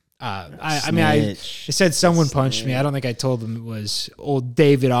in? I said someone punched me. I don't think I told them it was old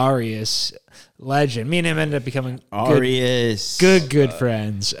David Arias, legend. Me and him ended up becoming good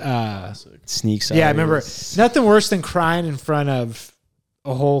friends. Sneaks. Yeah, I remember nothing worse than crying in front of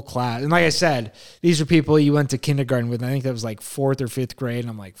a whole class. And like I said, these are people you went to kindergarten with. I think that was like 4th or 5th grade. And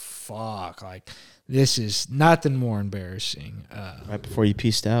I'm like, fuck, like this is nothing more embarrassing. Right before you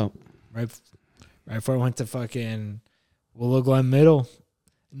pieced out. Right before I went to fucking Willow Glen Middle.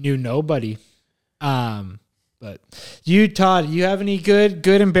 Knew nobody. But you, Todd, you have any good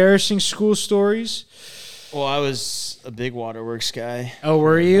embarrassing school stories? Well, I was a big waterworks guy. Oh,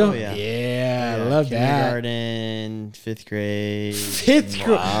 were you? Oh, yeah. Yeah, I love that. Kindergarten, 5th grade. 5th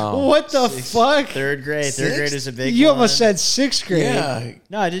grade? What the fuck? 3rd grade. 3rd grade is a big You one. almost said 6th grade. Yeah.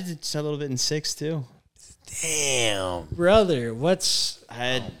 No, I did a little bit in 6th, too. Damn. Brother, I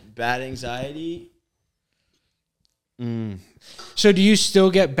had bad anxiety. So do you still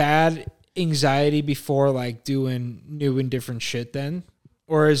get bad anxiety before like doing new and different shit then?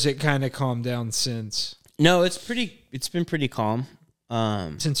 Or is it kind of calmed down since? No, it's been pretty calm.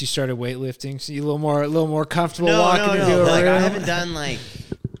 Since you started weightlifting, so you a little more comfortable No, walking into a like, room? I haven't done like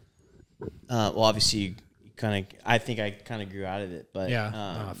well, obviously I think I kind of grew out of it, but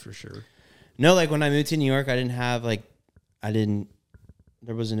yeah, for sure. No, like when I moved to New York, I didn't have there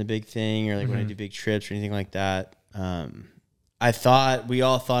wasn't a big thing, or like when I do big trips or anything like that. We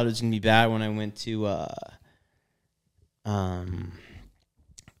all thought it was gonna be bad when I went to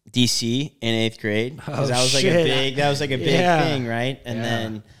DC in 8th grade because that was like a big thing, right? And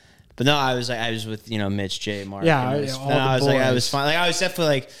then, but no, I was with Mitch, J, Mark. Yeah, and I was fine. Like I was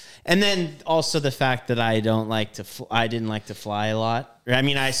definitely like, and then also the fact that I didn't like to fly a lot. I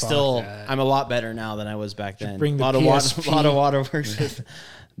mean, I'm a lot better now than I was back then. Bring the a lot of waterworks with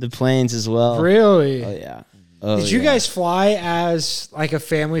the planes as well. Really? Oh yeah. Did you guys fly as like a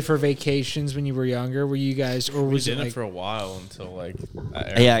family for vacations when you were younger? Were you guys, or was we it did like it for a while until like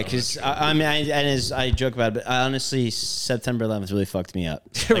because I joke about it, but honestly, September 11th really fucked me up.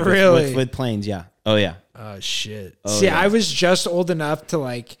 Like really with planes, yeah. Oh yeah. Oh shit. Oh, See, yeah. I was just old enough to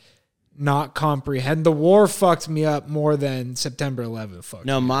like not comprehend. The war fucked me up more than September 11th fucked.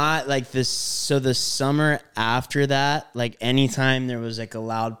 No, me so the summer after that, like anytime there was like a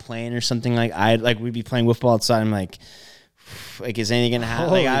loud plane or something, like we'd be playing football outside. I'm like is anything gonna happen?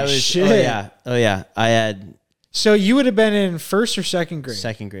 Holy Like I was shit. Oh yeah. I had So you would have been in first or second grade?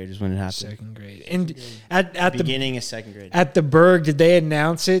 second grade is when it happened. Second grade. And at the Beginning of second grade. at the Berg, did they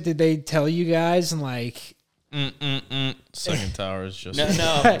announce it? Did they tell you guys and like second tower is just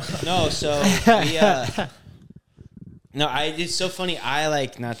No. So we, it's so funny. I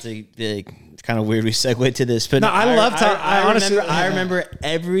like not to the kind of weird we segue to this, but No, I love to. I honestly, I remember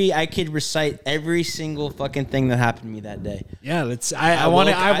I could recite every single fucking thing that happened to me that day. Yeah, I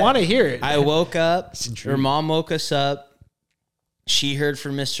want to hear it. I woke up. Her mom woke us up. She heard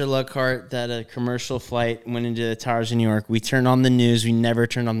from Mr. Luckhart that a commercial flight went into the towers in New York. We turned on the news. We never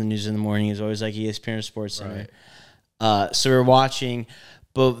turned on the news in the morning. It was always like ESPN Sports Center. Right. So we're watching,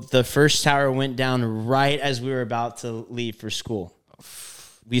 but the first tower went down right as we were about to leave for school.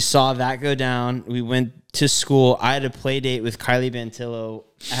 We saw that go down. We went to school. I had a play date with Kylie Bantillo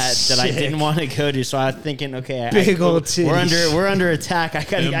that I didn't want to go to. So I was thinking, okay, we're under attack. I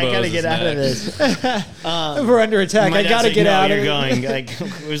gotta get out of this. We're under attack. I gotta get out of it. Going like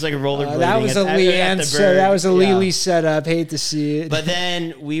it was like a rollerblading. That was a Lily setup. Hate to see it. But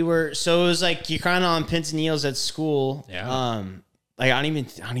then so it was like you're kind of on pins and needles at school. Yeah. Like I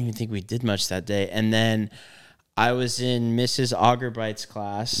don't even think we did much that day. And then I was in Mrs. Augerbright's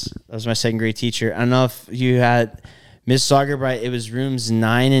class. That was my second grade teacher. I don't know if you had Mrs. Augerbright. It was rooms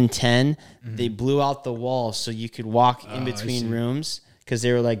 9 and 10. Mm-hmm. They blew out the walls so you could walk in between rooms because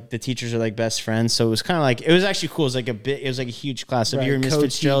they were like the teachers are like best friends. So it was kind of like it was actually cool. It was like a huge class. So if you were in Miss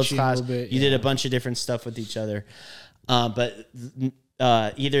Fitzgerald's class, you did a bunch of different stuff with each other. But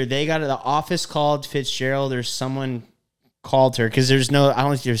either they got the office called Fitzgerald or someone called her because I don't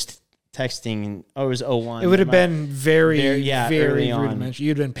think there's texting and it was 01. It would have been very early on. rudimentary.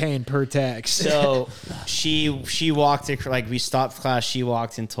 You'd been paying per text. So she walked like we stopped class. She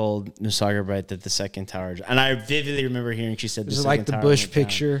walked and told Miss Augerbright that the second tower. And I vividly remember hearing she said, "Is it like the Bush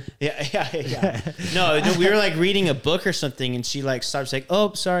picture?" Yeah. No, we were like reading a book or something, and she like stopped like,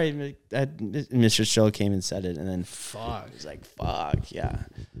 "Oh, sorry." Mr. Stroh came and said it, and then fuck. It was like, "Fuck, yeah."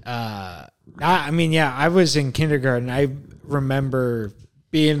 I was in kindergarten. I remember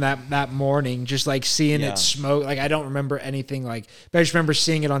being that morning, just like seeing it smoke. Like I don't remember anything but I just remember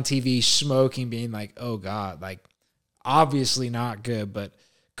seeing it on TV, smoking, being like, oh God, like obviously not good, but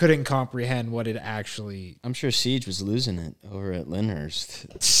couldn't comprehend what it actually. I'm sure Siege was losing it over at Lyndhurst.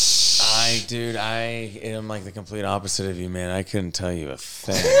 I am like the complete opposite of you, man. I couldn't tell you a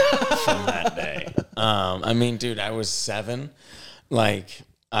thing from that day. I was 7. Like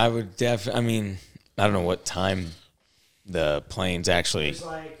I would I don't know what time the planes actually.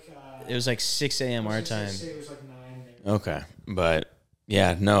 It was like 6 a.m. our time. It was like 9. Okay, but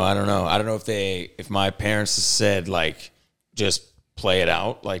yeah, no, I don't know. I don't know if my parents said like just play it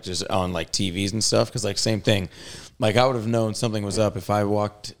out, like just on like TVs and stuff, because like same thing. Like I would have known something was up if I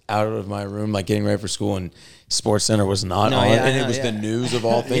walked out of my room like getting ready for school and Sports Center was not on, and it was the news of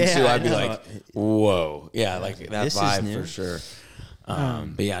all things too. I'd be like, whoa, yeah, like that this vibe for sure.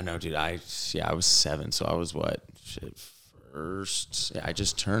 But yeah, no, dude, I was 7, so I was what? Shit, first. Yeah, I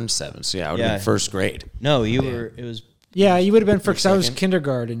just turned 7, so I would have been first grade. No, you were. It was. Yeah, you would have been first. I was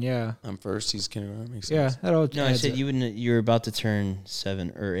kindergarten. Yeah, I'm first. He's kindergarten. Makes sense. Yeah, that all. No, I said you wouldn't. You were about to turn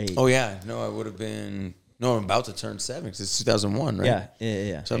 7 or 8. Oh yeah, no, I would have been. No, I'm about to turn 7 because it's 2001, right?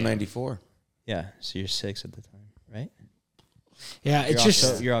 Yeah. So I'm 94. Yeah, so you're 6 at the time, right? Yeah,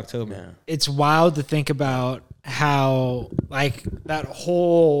 you're October. Yeah. It's wild to think about how like that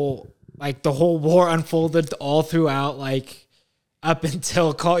whole the whole war unfolded all throughout up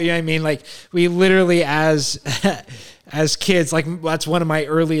until you know what I mean? Like we literally as kids, like that's one of my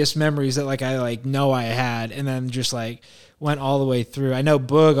earliest memories that I know I had, and then just went all the way through. I know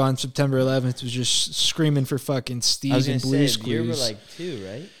Boog on September 11th was just screaming for fucking Steve and Blue's Clues. You were 2,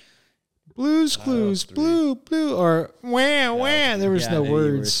 right? Blues Clues, blue, blue, or wah, wah. There was no there you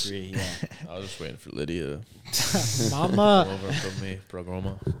were words. 3, yeah. I was just waiting for Lydia. Mama. Over from me,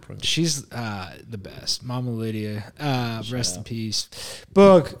 programa. She's the best. Mama Lydia. Rest in peace.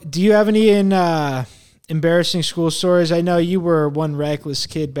 Book, do you have any embarrassing school stories? I know you were one reckless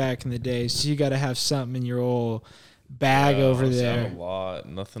kid back in the day, so you got to have something in your old bag over honestly, I there. have a lot.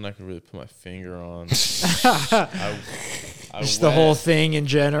 Nothing I can really put my finger on. I Just the whole thing in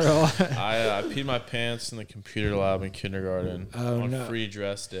general. I peed my pants in the computer lab in kindergarten on free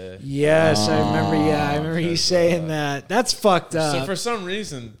dress day. Yes, I remember. Yeah, I remember you saying that. That's fucked up. So for some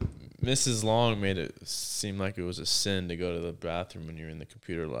reason, Mrs. Long made it seem like it was a sin to go to the bathroom when you're in the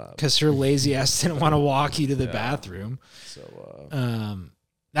computer lab. Because her lazy ass didn't want to walk you to the bathroom. So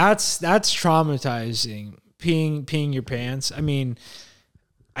that's traumatizing. Peeing your pants. I mean,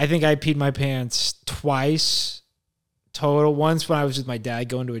 I think I peed my pants twice total. Once when I was with my dad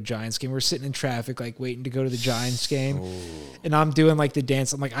going to a Giants game. We're sitting in traffic, like waiting to go to the Giants game. And I'm doing like the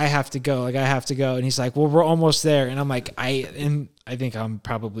dance. I'm like, I have to go. And he's like, well, we're almost there. And I'm like, I think I'm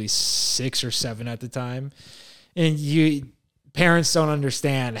probably 6 or 7 at the time. And parents don't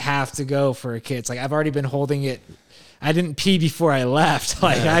understand, have to go for a kid. It's like, I've already been holding it. I didn't pee before I left.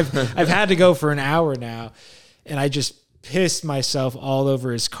 Like I've had to go for an hour now. And I just pissed myself all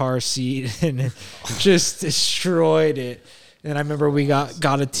over his car seat and just destroyed it. And I remember we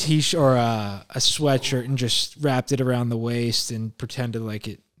got a t-shirt or a sweatshirt and just wrapped it around the waist and pretended like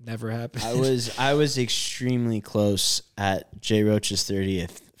it never happened. I was extremely close at Jay Roach's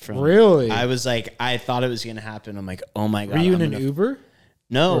 30th. Really? I was like, I thought it was gonna happen. I'm like, oh my god. Were you in an Uber?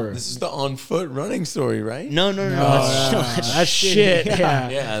 No. This is the on foot running story, right? No. That's shit.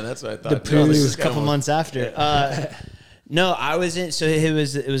 Yeah, that's what I thought. This is a couple months after. No, I was in. So it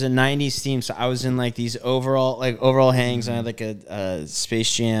was a '90s theme. So I was in like these overall hangs. I had like a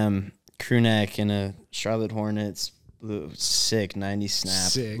Space Jam crew neck and a Charlotte Hornets sick '90s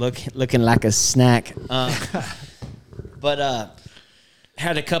snap, Sick. looking like a snack. But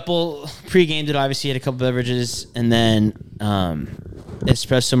had a couple pregame. That obviously had a couple beverages, and then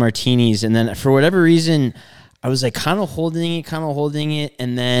espresso martinis, and then for whatever reason, I was like kind of holding it,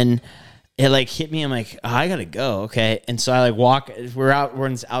 and then it like hit me. I'm like, oh, I gotta go. Okay. And so I like walk, we're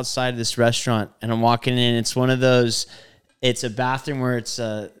outside of this restaurant and I'm walking in. It's one of those, it's a bathroom where it's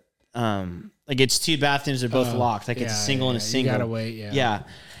like it's 2 bathrooms. They're both locked. Like it's a single and a single. You gotta wait. Yeah. Yeah.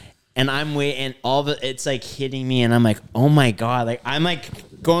 And I'm waiting, it's like hitting me and I'm like, oh my God. Like I'm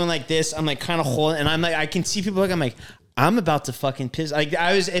like going like this. I'm like kind of holding, and I'm like, I can see people like, I'm like, I'm about to fucking piss. Like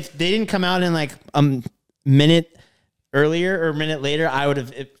if they didn't come out in like a minute earlier or a minute later, I would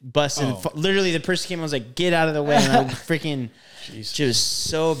have busted. Literally, the person came and was like, get out of the way. And I would freaking, she was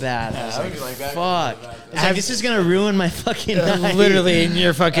so bad. I was like fuck. I was like, this is going to ruin my fucking night. Literally in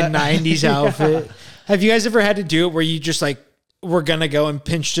your fucking 90s outfit. Have you guys ever had to do it where you just like, we're going to go and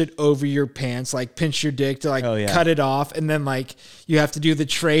pinched it over your pants, like pinch your dick to like cut it off. And then like you have to do the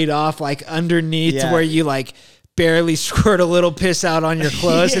trade off like underneath to where you like barely squirt a little piss out on your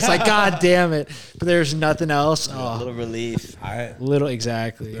clothes. It's like, God damn it. But there's nothing else. A little relief.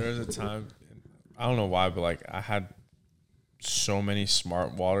 Exactly. There was a time, I don't know why, but like I had so many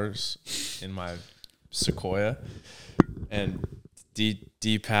smart waters in my Sequoia, and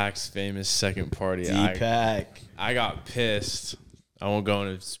Deepak's famous second party. Deepak. I got pissed. I won't go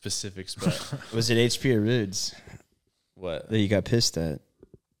into specifics, but was it HP or Rudes? What? That you got pissed at?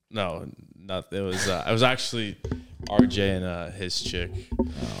 No, not. It was actually RJ and his chick.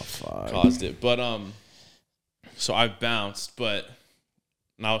 Oh fuck! Caused it, but so I bounced, but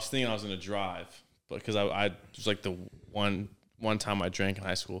and I was thinking I was gonna drive, but because I it was like the one time I drank in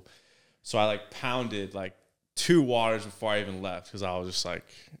high school, so I like pounded like 2 waters before I even left because I was just like,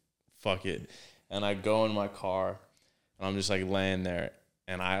 fuck it, and I go in my car and I'm just like laying there,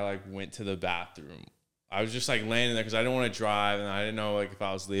 and I like went to the bathroom. I was just like laying in there because I didn't want to drive and I didn't know like if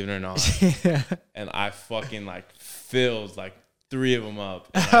I was leaving or not. And I fucking like filled like 3 of them up.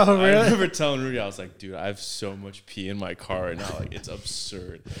 I remember telling Rudy, I was like, dude, I have so much pee in my car right now. Like, it's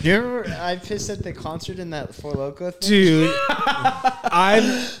absurd. You remember I pissed at the concert in that Four Loko thing? Dude,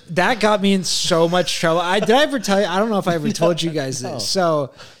 that got me in so much trouble. Did I ever tell you? I don't know if I ever told you guys this.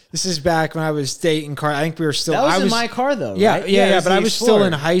 So this is back when I was dating Carl. I think we were still. That was in my car though. Yeah, right? yeah. But I was still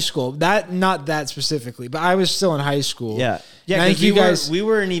in high school. Not that specifically, but I was still in high school. Yeah. I think you guys. We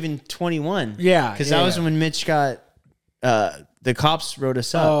weren't even 21. Yeah, because that was when Mitch got. The cops wrote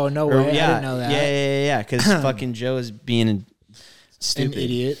us up. Oh no way! I didn't know that. Yeah. Because fucking Joe is being an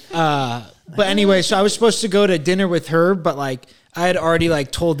idiot. But anyway, so I was supposed to go to dinner with her, but like I had already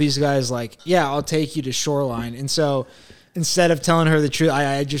like told these guys like, yeah, I'll take you to Shoreline, and so instead of telling her the truth,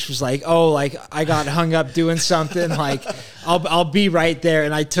 I just was like, oh, like I got hung up doing something. Like I'll be right there.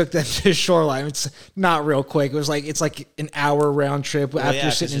 And I took them to the shoreline. It's not real quick. It was like, it's like an hour round trip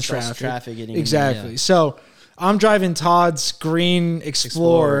after sitting in traffic. Exactly. So I'm driving Todd's green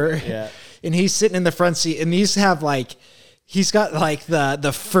Explorer. Yeah. And he's sitting in the front seat, and these have like, he's got like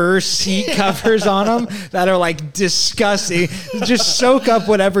the fur seat covers on them that are like disgusting. Just soak up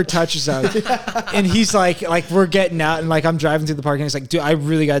whatever touches them. And he's like we're getting out, and like I'm driving through the park, and he's like, dude, I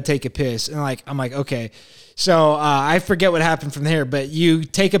really got to take a piss. And like I'm like, okay. So I forget what happened from there, but you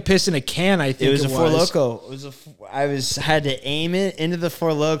take a piss in a can. I think it was a Four Loko. I had to aim it into the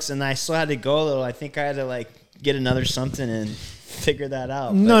Four Lokos, and I still had to go a little. I think I had to like get another something and figure that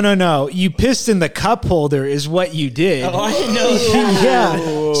out. No. You pissed in the cup holder is what you did. Oh, I didn't know that.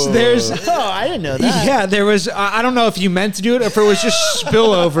 Yeah. So there's. Oh, I didn't know that. Yeah, there was. I don't know if you meant to do it or if it was just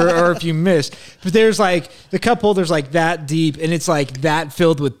spillover or if you missed. But there's like the cup holder's like that deep and it's like that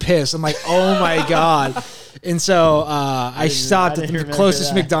filled with piss. I'm like, oh my god. And so I stopped at the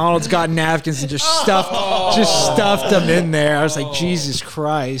closest McDonald's, got napkins, and just stuffed them in there. I was like, Jesus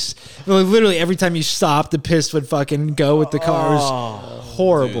Christ! Literally every time you stopped, the piss would fucking go with the car. It was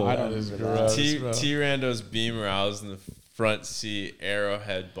horrible. T Rando's Beamer. I was in the front seat,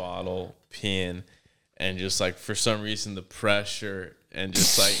 Arrowhead bottle, peeing, and just like for some reason the pressure. And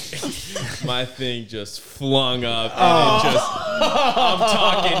just like my thing just flung up, and it just, I'm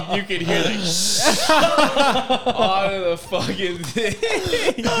talking, you could hear like out of the fucking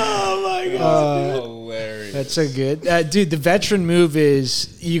thing. Oh my god, hilarious. That's so good, dude. The veteran move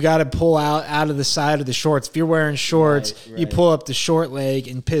is you got to pull out of the side of the shorts. If you're wearing shorts, right. You pull up the short leg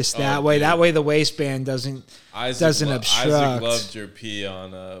and piss that way. Dude. That way the waistband doesn't obstruct. Isaac loved your pee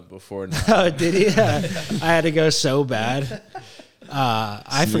on before now. Oh, did he? I had to go so bad.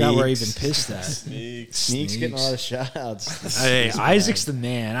 I forgot where I even pissed at. Sneaks getting a lot of shout outs. Hey, Isaac's the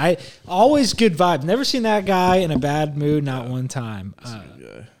man. I always good vibe. Never seen that guy in a bad mood, not one time.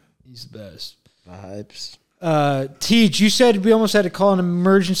 He's the best. Vibes. Teach, you said we almost had to call an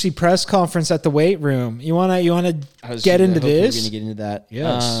emergency press conference at the weight room. You wanna get into this? We're gonna get into that.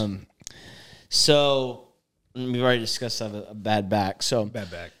 Yes. So we've already discussed I have a bad back. So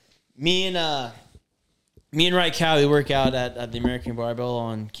bad back. Me and Cali work out at the American Barbell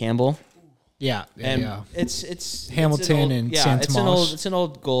on Campbell. Yeah, and yeah. It's Hamilton and St. Thomas. It's an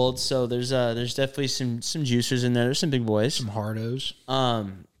old Gold, so there's definitely some juicers in there. There's some big boys, some hardos.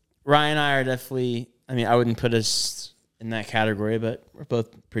 Ryan and I are definitely. I mean, I wouldn't put us in that category, but we're both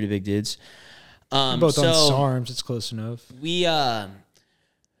pretty big dudes. Both on SARMs. It's close enough. We're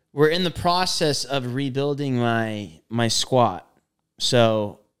in the process of rebuilding my squat,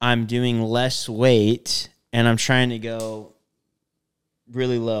 so I'm doing less weight. And I'm trying to go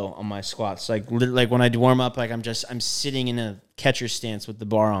really low on my squats. Like when I warm up, like I'm sitting in a catcher stance with the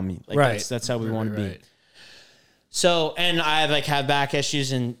bar on me. Like right. That's how we want to be. So, and I have back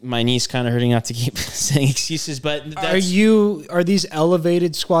issues and my knee's kind of hurting, not to keep saying excuses, but are these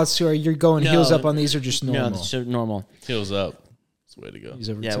elevated squats too? Are you going heels up on these or just normal? No, so normal. Heels up. That's the way to go.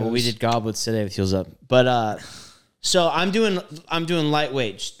 Yeah, well, we did goblets today with heels up. But, so I'm doing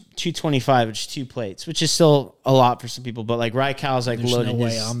lightweight, 225, which is 2 plates, which is still a lot for some people. But like Cal's like there's loading. No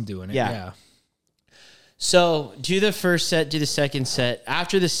way I'm doing it. Yeah. So do the first set, do the second set.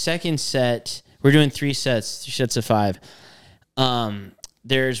 After the second set, we're doing 3 sets of 5.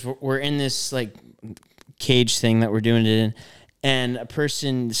 We're in this like cage thing that we're doing it in, and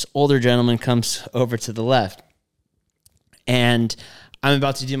this older gentleman comes over to the left, and I'm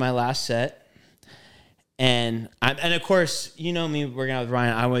about to do my last set. And of course, you know me working out with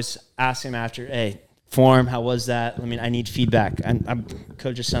Ryan. I always ask him after, hey, form, how was that? I mean, I need feedback. I'm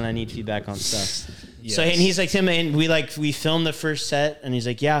coach's son. I need feedback on stuff. Yes. So, and he's like, Tim, and we filmed the first set, and he's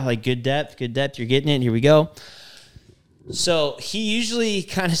like, yeah, like good depth. You're getting it. Here we go. So he usually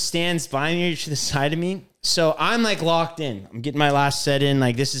kind of stands by me or to the side of me. So I'm like locked in. I'm getting my last set in.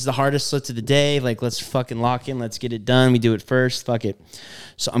 Like, this is the hardest splits of the day. Like, let's fucking lock in. Let's get it done. We do it first. Fuck it.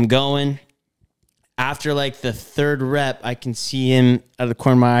 So I'm going. After like the 3rd rep, I can see him out of the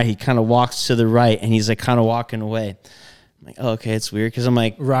corner of my eye. He kind of walks to the right, and he's like kind of walking away. I'm like, oh, okay, it's weird because I'm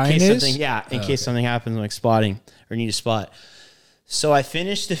like, Ryan in case something happens, I'm like spotting or need a spot. So I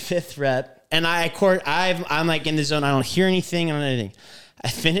finished the 5th rep, and I'm like in the zone. I don't hear anything. I don't know anything. I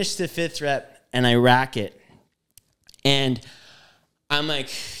finished the 5th rep, and I rack it, and I'm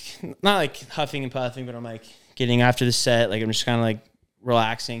like, not like huffing and puffing, but I'm like getting after the set. Like I'm just kind of like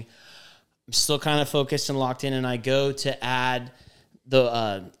relaxing. I'm still kind of focused and locked in, and I go to add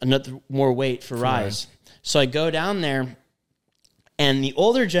another more weight for rise. So I go down there, and the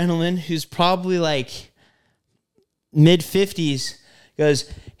older gentleman, who's probably like mid 50s, goes,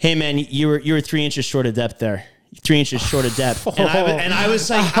 "Hey man, you were 3 inches short of depth there. 3 inches short of depth." And I was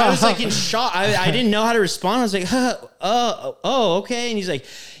like in shock. I didn't know how to respond. I was like, oh, okay. And he's like,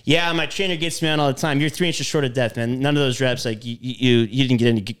 "Yeah, my trainer gets me on all the time. You're 3 inches short of depth, man. None of those reps, like you didn't get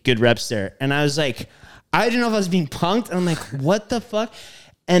any good reps there." And I was like, I didn't know if I was being punked. And I'm like, what the fuck?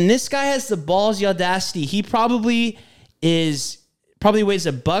 And this guy has the balls, the audacity. He probably weighs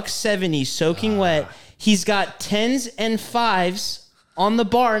 $170 soaking wet. He's got 10s and 5s on the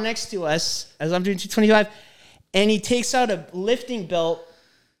bar next to us as I'm doing 225. And he takes out a lifting belt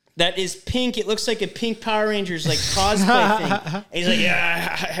that is pink. It looks like a pink Power Rangers like cosplay thing. And he's like,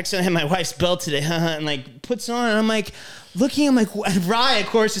 "Yeah, I accidentally had my wife's belt today." And like puts it on. And I'm like, looking, I'm like, Rye, of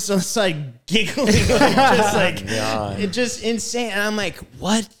course, is on the side giggling. It's just insane. And I'm like,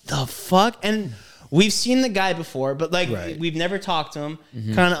 what the fuck? And we've seen the guy before, but like we've never talked to him.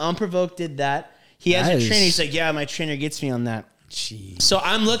 Kind of unprovoked did that. He has a trainer. He's like, "Yeah, my trainer gets me on that." Jeez. So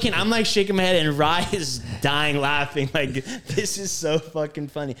I'm like shaking my head, and Rye is dying laughing. Like, this is so fucking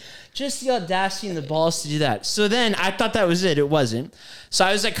funny. Just the audacity and the balls to do that. So then I thought that was it. It wasn't. So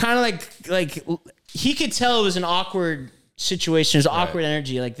I was like, kind of like he could tell it was an awkward situation. There's awkward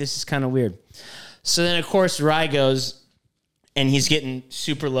energy. Like, this is kind of weird. So then, of course, Rye goes, and he's getting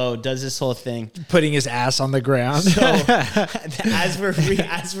super low, does this whole thing. Putting his ass on the ground. So as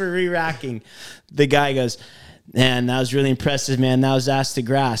we're re-racking, the guy goes, "Man, that was really impressive, man. That was ass to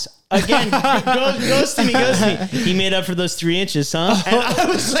grass." Again, goes to me. "He made up for those 3 inches, huh?" And I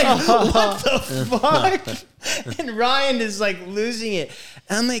was like, what the fuck? And Ryan is like losing it.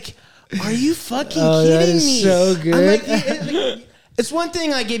 And I'm like, are you fucking kidding that is me? So good. I'm like, it's one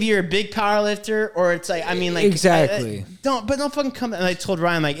thing like if you're a big power lifter, or it's like, I mean, like, exactly. Don't fucking come. And I told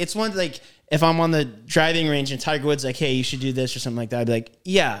Ryan, like, it's one like, if I'm on the driving range and Tiger Woods like, "Hey, you should do this," or something like that, I'd be like,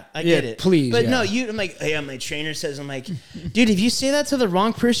 "Yeah, I get it, please." But no, I'm like, "Hey, my trainer says," I'm like, "Dude, if you say that to the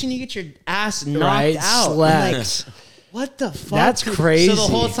wrong person, you get your ass knocked out." I'm like, what the fuck? That's crazy. So the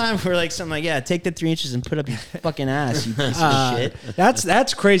whole time we're like, something like, "Yeah, take the 3 inches and put up your fucking ass, you piece of shit."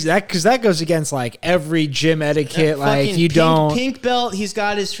 That's crazy. Because that goes against like every gym etiquette. Like, you don't pink belt. He's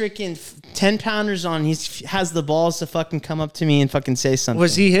got his freaking 10-pounders on. He has the balls to fucking come up to me and fucking say something.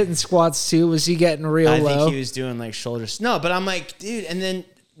 Was he hitting squats too? Was he getting real low? I think he was doing like shoulders. No, but I'm like, dude. And then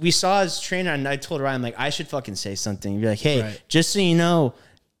we saw his trainer, and I told Ryan, I'm like, I should fucking say something. Be like, "Hey, just so you know,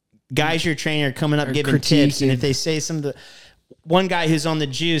 guys, your trainer coming up giving tips, and if they say something." One guy who's on the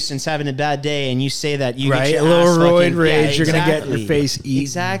juice and's having a bad day, and you say that, you get your a little ass roid fucking, rage, you're gonna get your face eaten.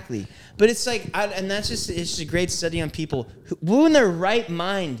 Exactly. But it's like, and it's just a great study on people who in their right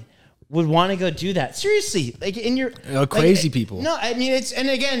mind would want to go do that. Seriously, like in your crazy people. No, I mean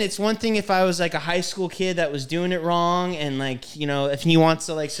it's one thing if I was like a high school kid that was doing it wrong, and like, you know, if he wants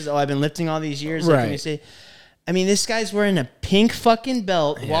to like says, "Oh, I've been lifting all these years," like, when you say, I mean, this guy's wearing a pink fucking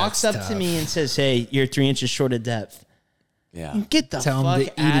belt, walks up to me and says, "Hey, you're 3 inches short of depth." Yeah. Get the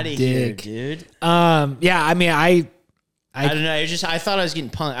fuck out of here, dude. Yeah, I mean, I don't know. I thought I was getting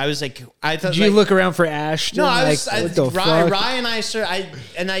punked. I was like, did you look around for Ashton? No, what the fuck? Ryan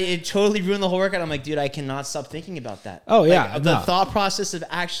and I it totally ruined the whole workout. I'm like, dude, I cannot stop thinking about that. Oh yeah, the thought process of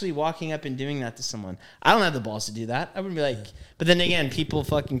actually walking up and doing that to someone. I don't have the balls to do that. I wouldn't be like. But then again, people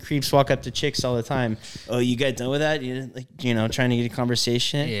fucking creeps walk up to chicks all the time. "Oh, you got done with that?" Trying to get a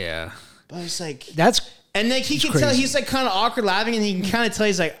conversation. Yeah. But it's like that's. And like he can tell, he's like kind of awkward laughing, and he can kind of tell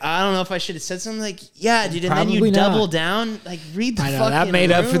he's like, "I don't know if I should have said something." Like, yeah, dude. And Probably then you not. Double down, like read the. I know fucking that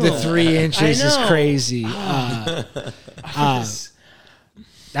made up for the 3 inches is crazy.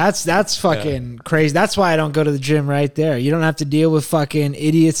 That's fucking crazy. That's why I don't go to the gym right there. You don't have to deal with fucking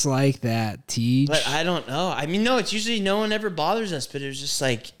idiots like that, Teach. But I don't know. I mean, no, it's usually no one ever bothers us, but it was just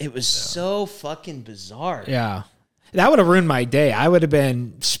like, it was so fucking bizarre. Yeah. That would have ruined my day. I would have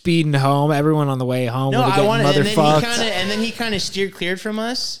been speeding home. Everyone on the way home would have gotten motherfucked. And then he kind of steered cleared from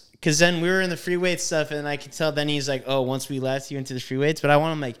us, because then we were in the free weights stuff, and I could tell then he's like, "Oh, once we left you into the free weights." But I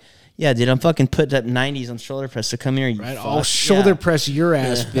want him like, "Yeah, dude, I'm fucking putting up 90s on shoulder press, so come here, you fuck." I'll shoulder press your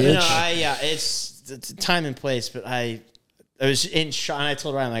ass, bitch. No, it's time and place, but I was in shock, and I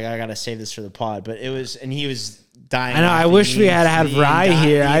told Ryan, like, I gotta save this for the pod, but it was, and he was dying. I know. I wish we had Rye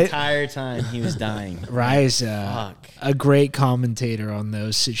here. The entire time he was dying. Rye's a great commentator on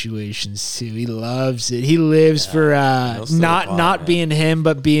those situations too. He loves it. He lives for not being him,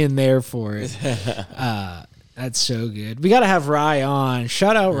 but being there for it. That's so good. We got to have Rye on.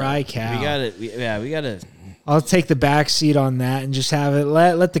 Shout out Rye Cal. We got to. I'll take the back seat on that and just have it.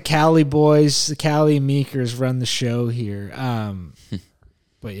 Let the Cali boys, the Cali Meekers, run the show here.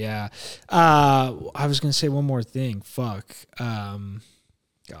 But yeah, I was gonna say one more thing. Fuck. God,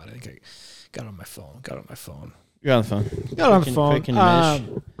 I think I got on my phone. You're on the phone. Got on the phone. Quick and mesh.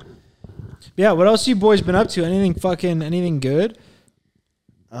 Yeah, what else you boys been up to? Anything good?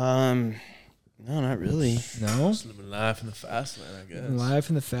 No, not really. No. Just living life in the fast lane, I guess. Live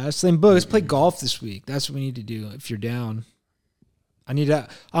in the fast lane. But let's play golf this week. That's what we need to do if you're down. We're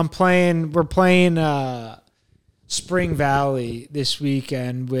playing Spring Valley this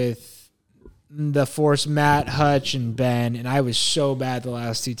weekend with the Force, Matt, Hutch, and Ben, and I was so bad the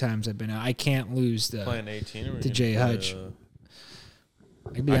last 2 times I've been out. I can't lose Playing 18 or to Jay Hutch.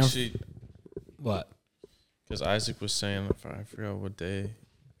 Actually, what? because Isaac was saying, I forgot what day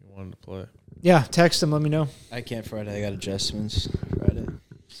he wanted to play. Yeah, text him. Let me know. I can't Friday. I got adjustments Friday.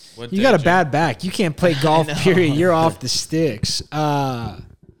 What You day, got a Jay? bad back. You can't play golf. Period. You're off the sticks. I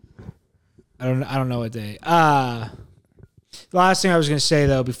don't know what day. The last thing I was gonna say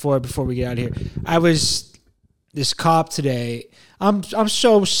though before we get out of here, I was this cop today. I'm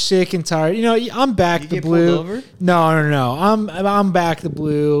so sick and tired. You know, I'm back You the get blue. pulled over? No. I'm back the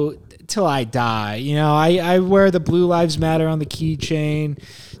blue till I die. You know, I wear the Blue Lives Matter on the keychain.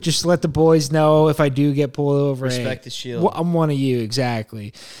 Just let the boys know if I do get pulled over. Respect hey, the shield. I'm one of you,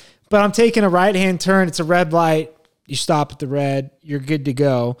 exactly. But I'm taking a right-hand turn. It's a red light. You stop at the red. You're good to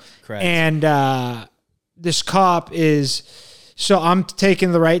go. Correct. And this cop is... So I'm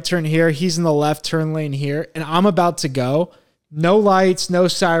taking the right turn here. He's in the left turn lane here. And I'm about to go. No lights, no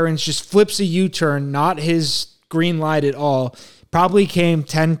sirens. Just flips a U-turn. Not his green light at all. Probably came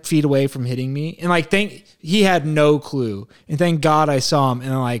 10 feet away from hitting me. And he had no clue. And thank God I saw him.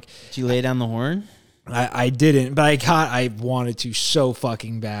 And I'm like, Did you lay down the horn? I didn't, but I wanted to so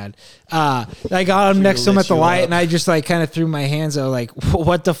fucking bad. I got him next to him at the light, and I just kind of threw my hands out, like,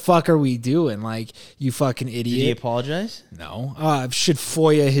 "What the fuck are we doing? Like, you fucking idiot!" Did he apologize? No. I should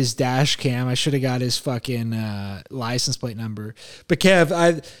FOIA his dash cam. I should have got his fucking license plate number. But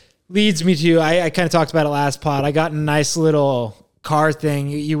Kev, leads me to I kind of talked about it last pod. I got a nice little car thing.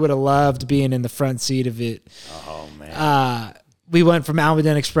 You would have loved being in the front seat of it. Oh man. We went from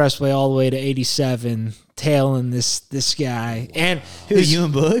Almaden Expressway all the way to 87, tailing this guy. And Who, you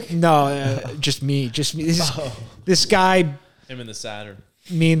and Book? No, just me. This guy, Him in the Saturn.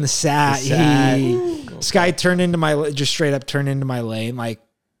 me and the Sat. The Sat. This guy turned into my, just straight up turned into my lane,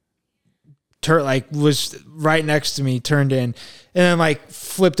 was right next to me, turned in, and then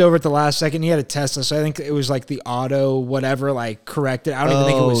flipped over at the last second. He had a Tesla, so I think it was the auto whatever corrected. I don't even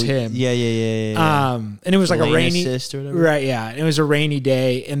think it was him. Yeah. And it was a Lane rainy, assist or whatever? right? Yeah, and it was a rainy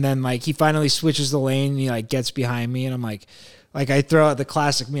day, and then he finally switches the lane, and he gets behind me, and I'm like I throw out the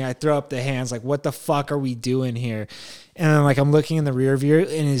classic me. I throw up the hands, what the fuck are we doing here? And then I'm looking in the rear view, and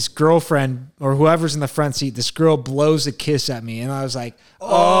his girlfriend or whoever's in the front seat, this girl blows a kiss at me, and I was like,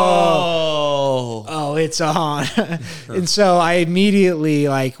 oh, it's on. And so I immediately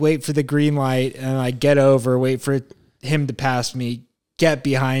wait for the green light, and I get over, wait for him to pass me, get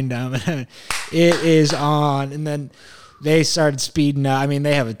behind him. It is on, and then they started speeding up. I mean,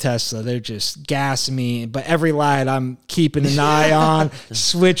 they have a Tesla. They're just gassing me. But every light I'm keeping an eye on,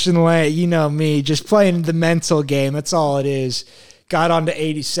 switching lane. You know me, just playing the mental game. That's all it is. Got onto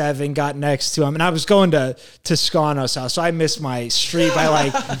 87, got next to him. And I was going to Toscano's house, so I missed my street by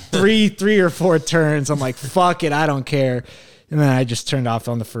three or four turns. I'm like, fuck it, I don't care. And then I just turned off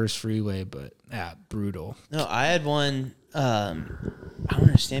on the first freeway. But, yeah, brutal. No, I had one. I don't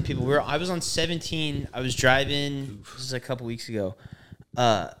understand people. I was on 17. I was driving. This is a couple weeks ago.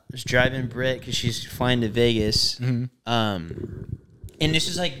 I was driving Britt because she's flying to Vegas. Mm-hmm. And this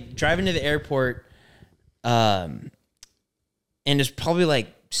is driving to the airport. And it's probably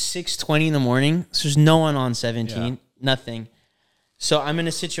 6:20 in the morning. So there's no one on 17. Yeah. Nothing. So I'm in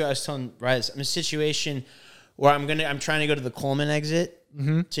a situation. I was telling Rise, I'm in a situation where I'm trying to go to the Coleman exit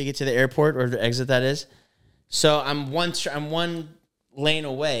to get to the airport, or the exit that is. So I'm one lane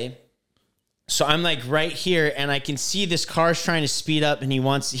away. So I'm right here, and I can see this car's trying to speed up, and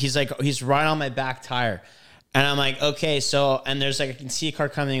he's right on my back tire. And I'm like, okay, so, and there's I can see a car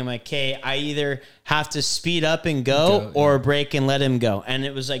coming. I'm like, okay, I either have to speed up and go or brake and let him go. And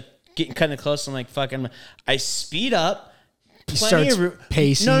it was getting kind of close. I'm like, fuck, I speed up. Plenty of room.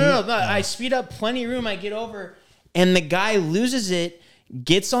 Pacing. No. I speed up, plenty of room. I get over, and the guy loses it.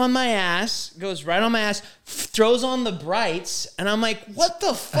 Gets on my ass, goes right on my ass, throws on the brights, and I'm like, what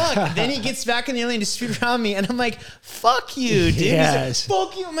the fuck? Then he gets back in the lane to speed around me, and I'm like, fuck you, dude. Yes. He's like,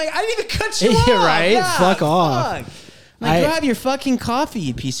 fuck you. I'm like, I didn't even cut you off. Right? Yeah, fuck off. Go have your fucking coffee,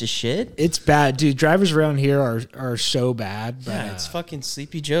 you piece of shit. It's bad, dude. Drivers around here are so bad. But Yeah, it's fucking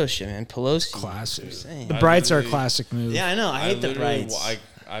Sleepy Joe shit, man. Pelosi. Classic. The brights are a classic move. Yeah, I know. I hate the brights.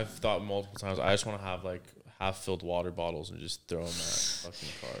 I've thought multiple times, I just want to have half-filled water bottles and just throw them at fucking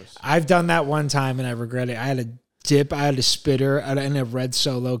cars. I've done that one time and I regret it. I had a dip out of spitter in a red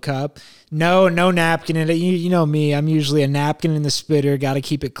Solo cup. No napkin in it. You know me. I'm usually a napkin in the spitter. Got to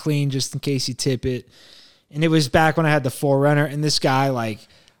keep it clean just in case you tip it. And it was back when I had the 4Runner, and this guy, like,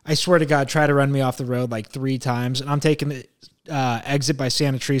 I swear to God, tried to run me off the road like 3 times. And I'm taking the exit by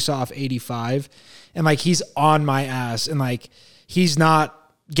Santa Teresa off 85. And, like, he's on my ass. And, like, he's not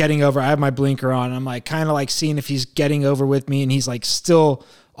getting over. I have my blinker on. And I'm, like, kind of, like, seeing if he's getting over with me. And he's, like, still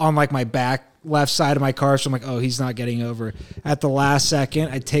on, like, my back left side of my car. So I'm like, oh, he's not getting over. At the last second,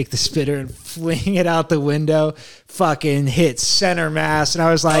 I take the spitter and fling it out the window, fucking hit center mass. And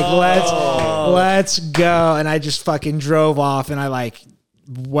I was like, let's go. And I just fucking drove off, and I like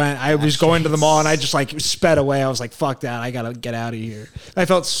I was going to the mall, and I just like sped away. I was like, fuck that. I got to get out of here. I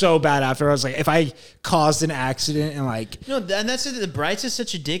felt so bad after. I was like, if I caused an accident and like. No, and that's it. The Brights is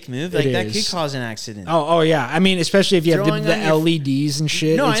such a dick move. Like that could cause an accident. Oh yeah. I mean, especially if you have the LEDs and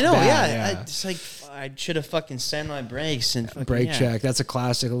shit. No, I know. Bad, yeah. It's like I should have fucking slammed my brakes and fucking, brake check. That's a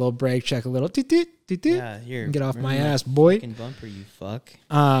classic. A little brake check. A little. Yeah, here. Get off my ass, boy. Fucking bumper, you fuck.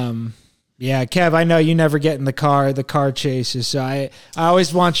 Yeah, Kev, I know you never get in the car chases, so I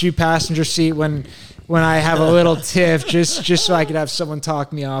always want you passenger seat when I have a little tiff, just so I could have someone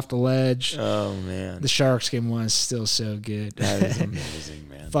talk me off the ledge. Oh, man. The Sharks game was still so good. That is amazing,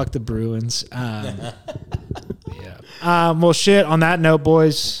 man. Fuck the Bruins. Yeah. Well, shit, on that note,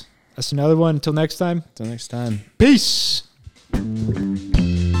 boys, that's another one. Until next time. Until next time. Peace.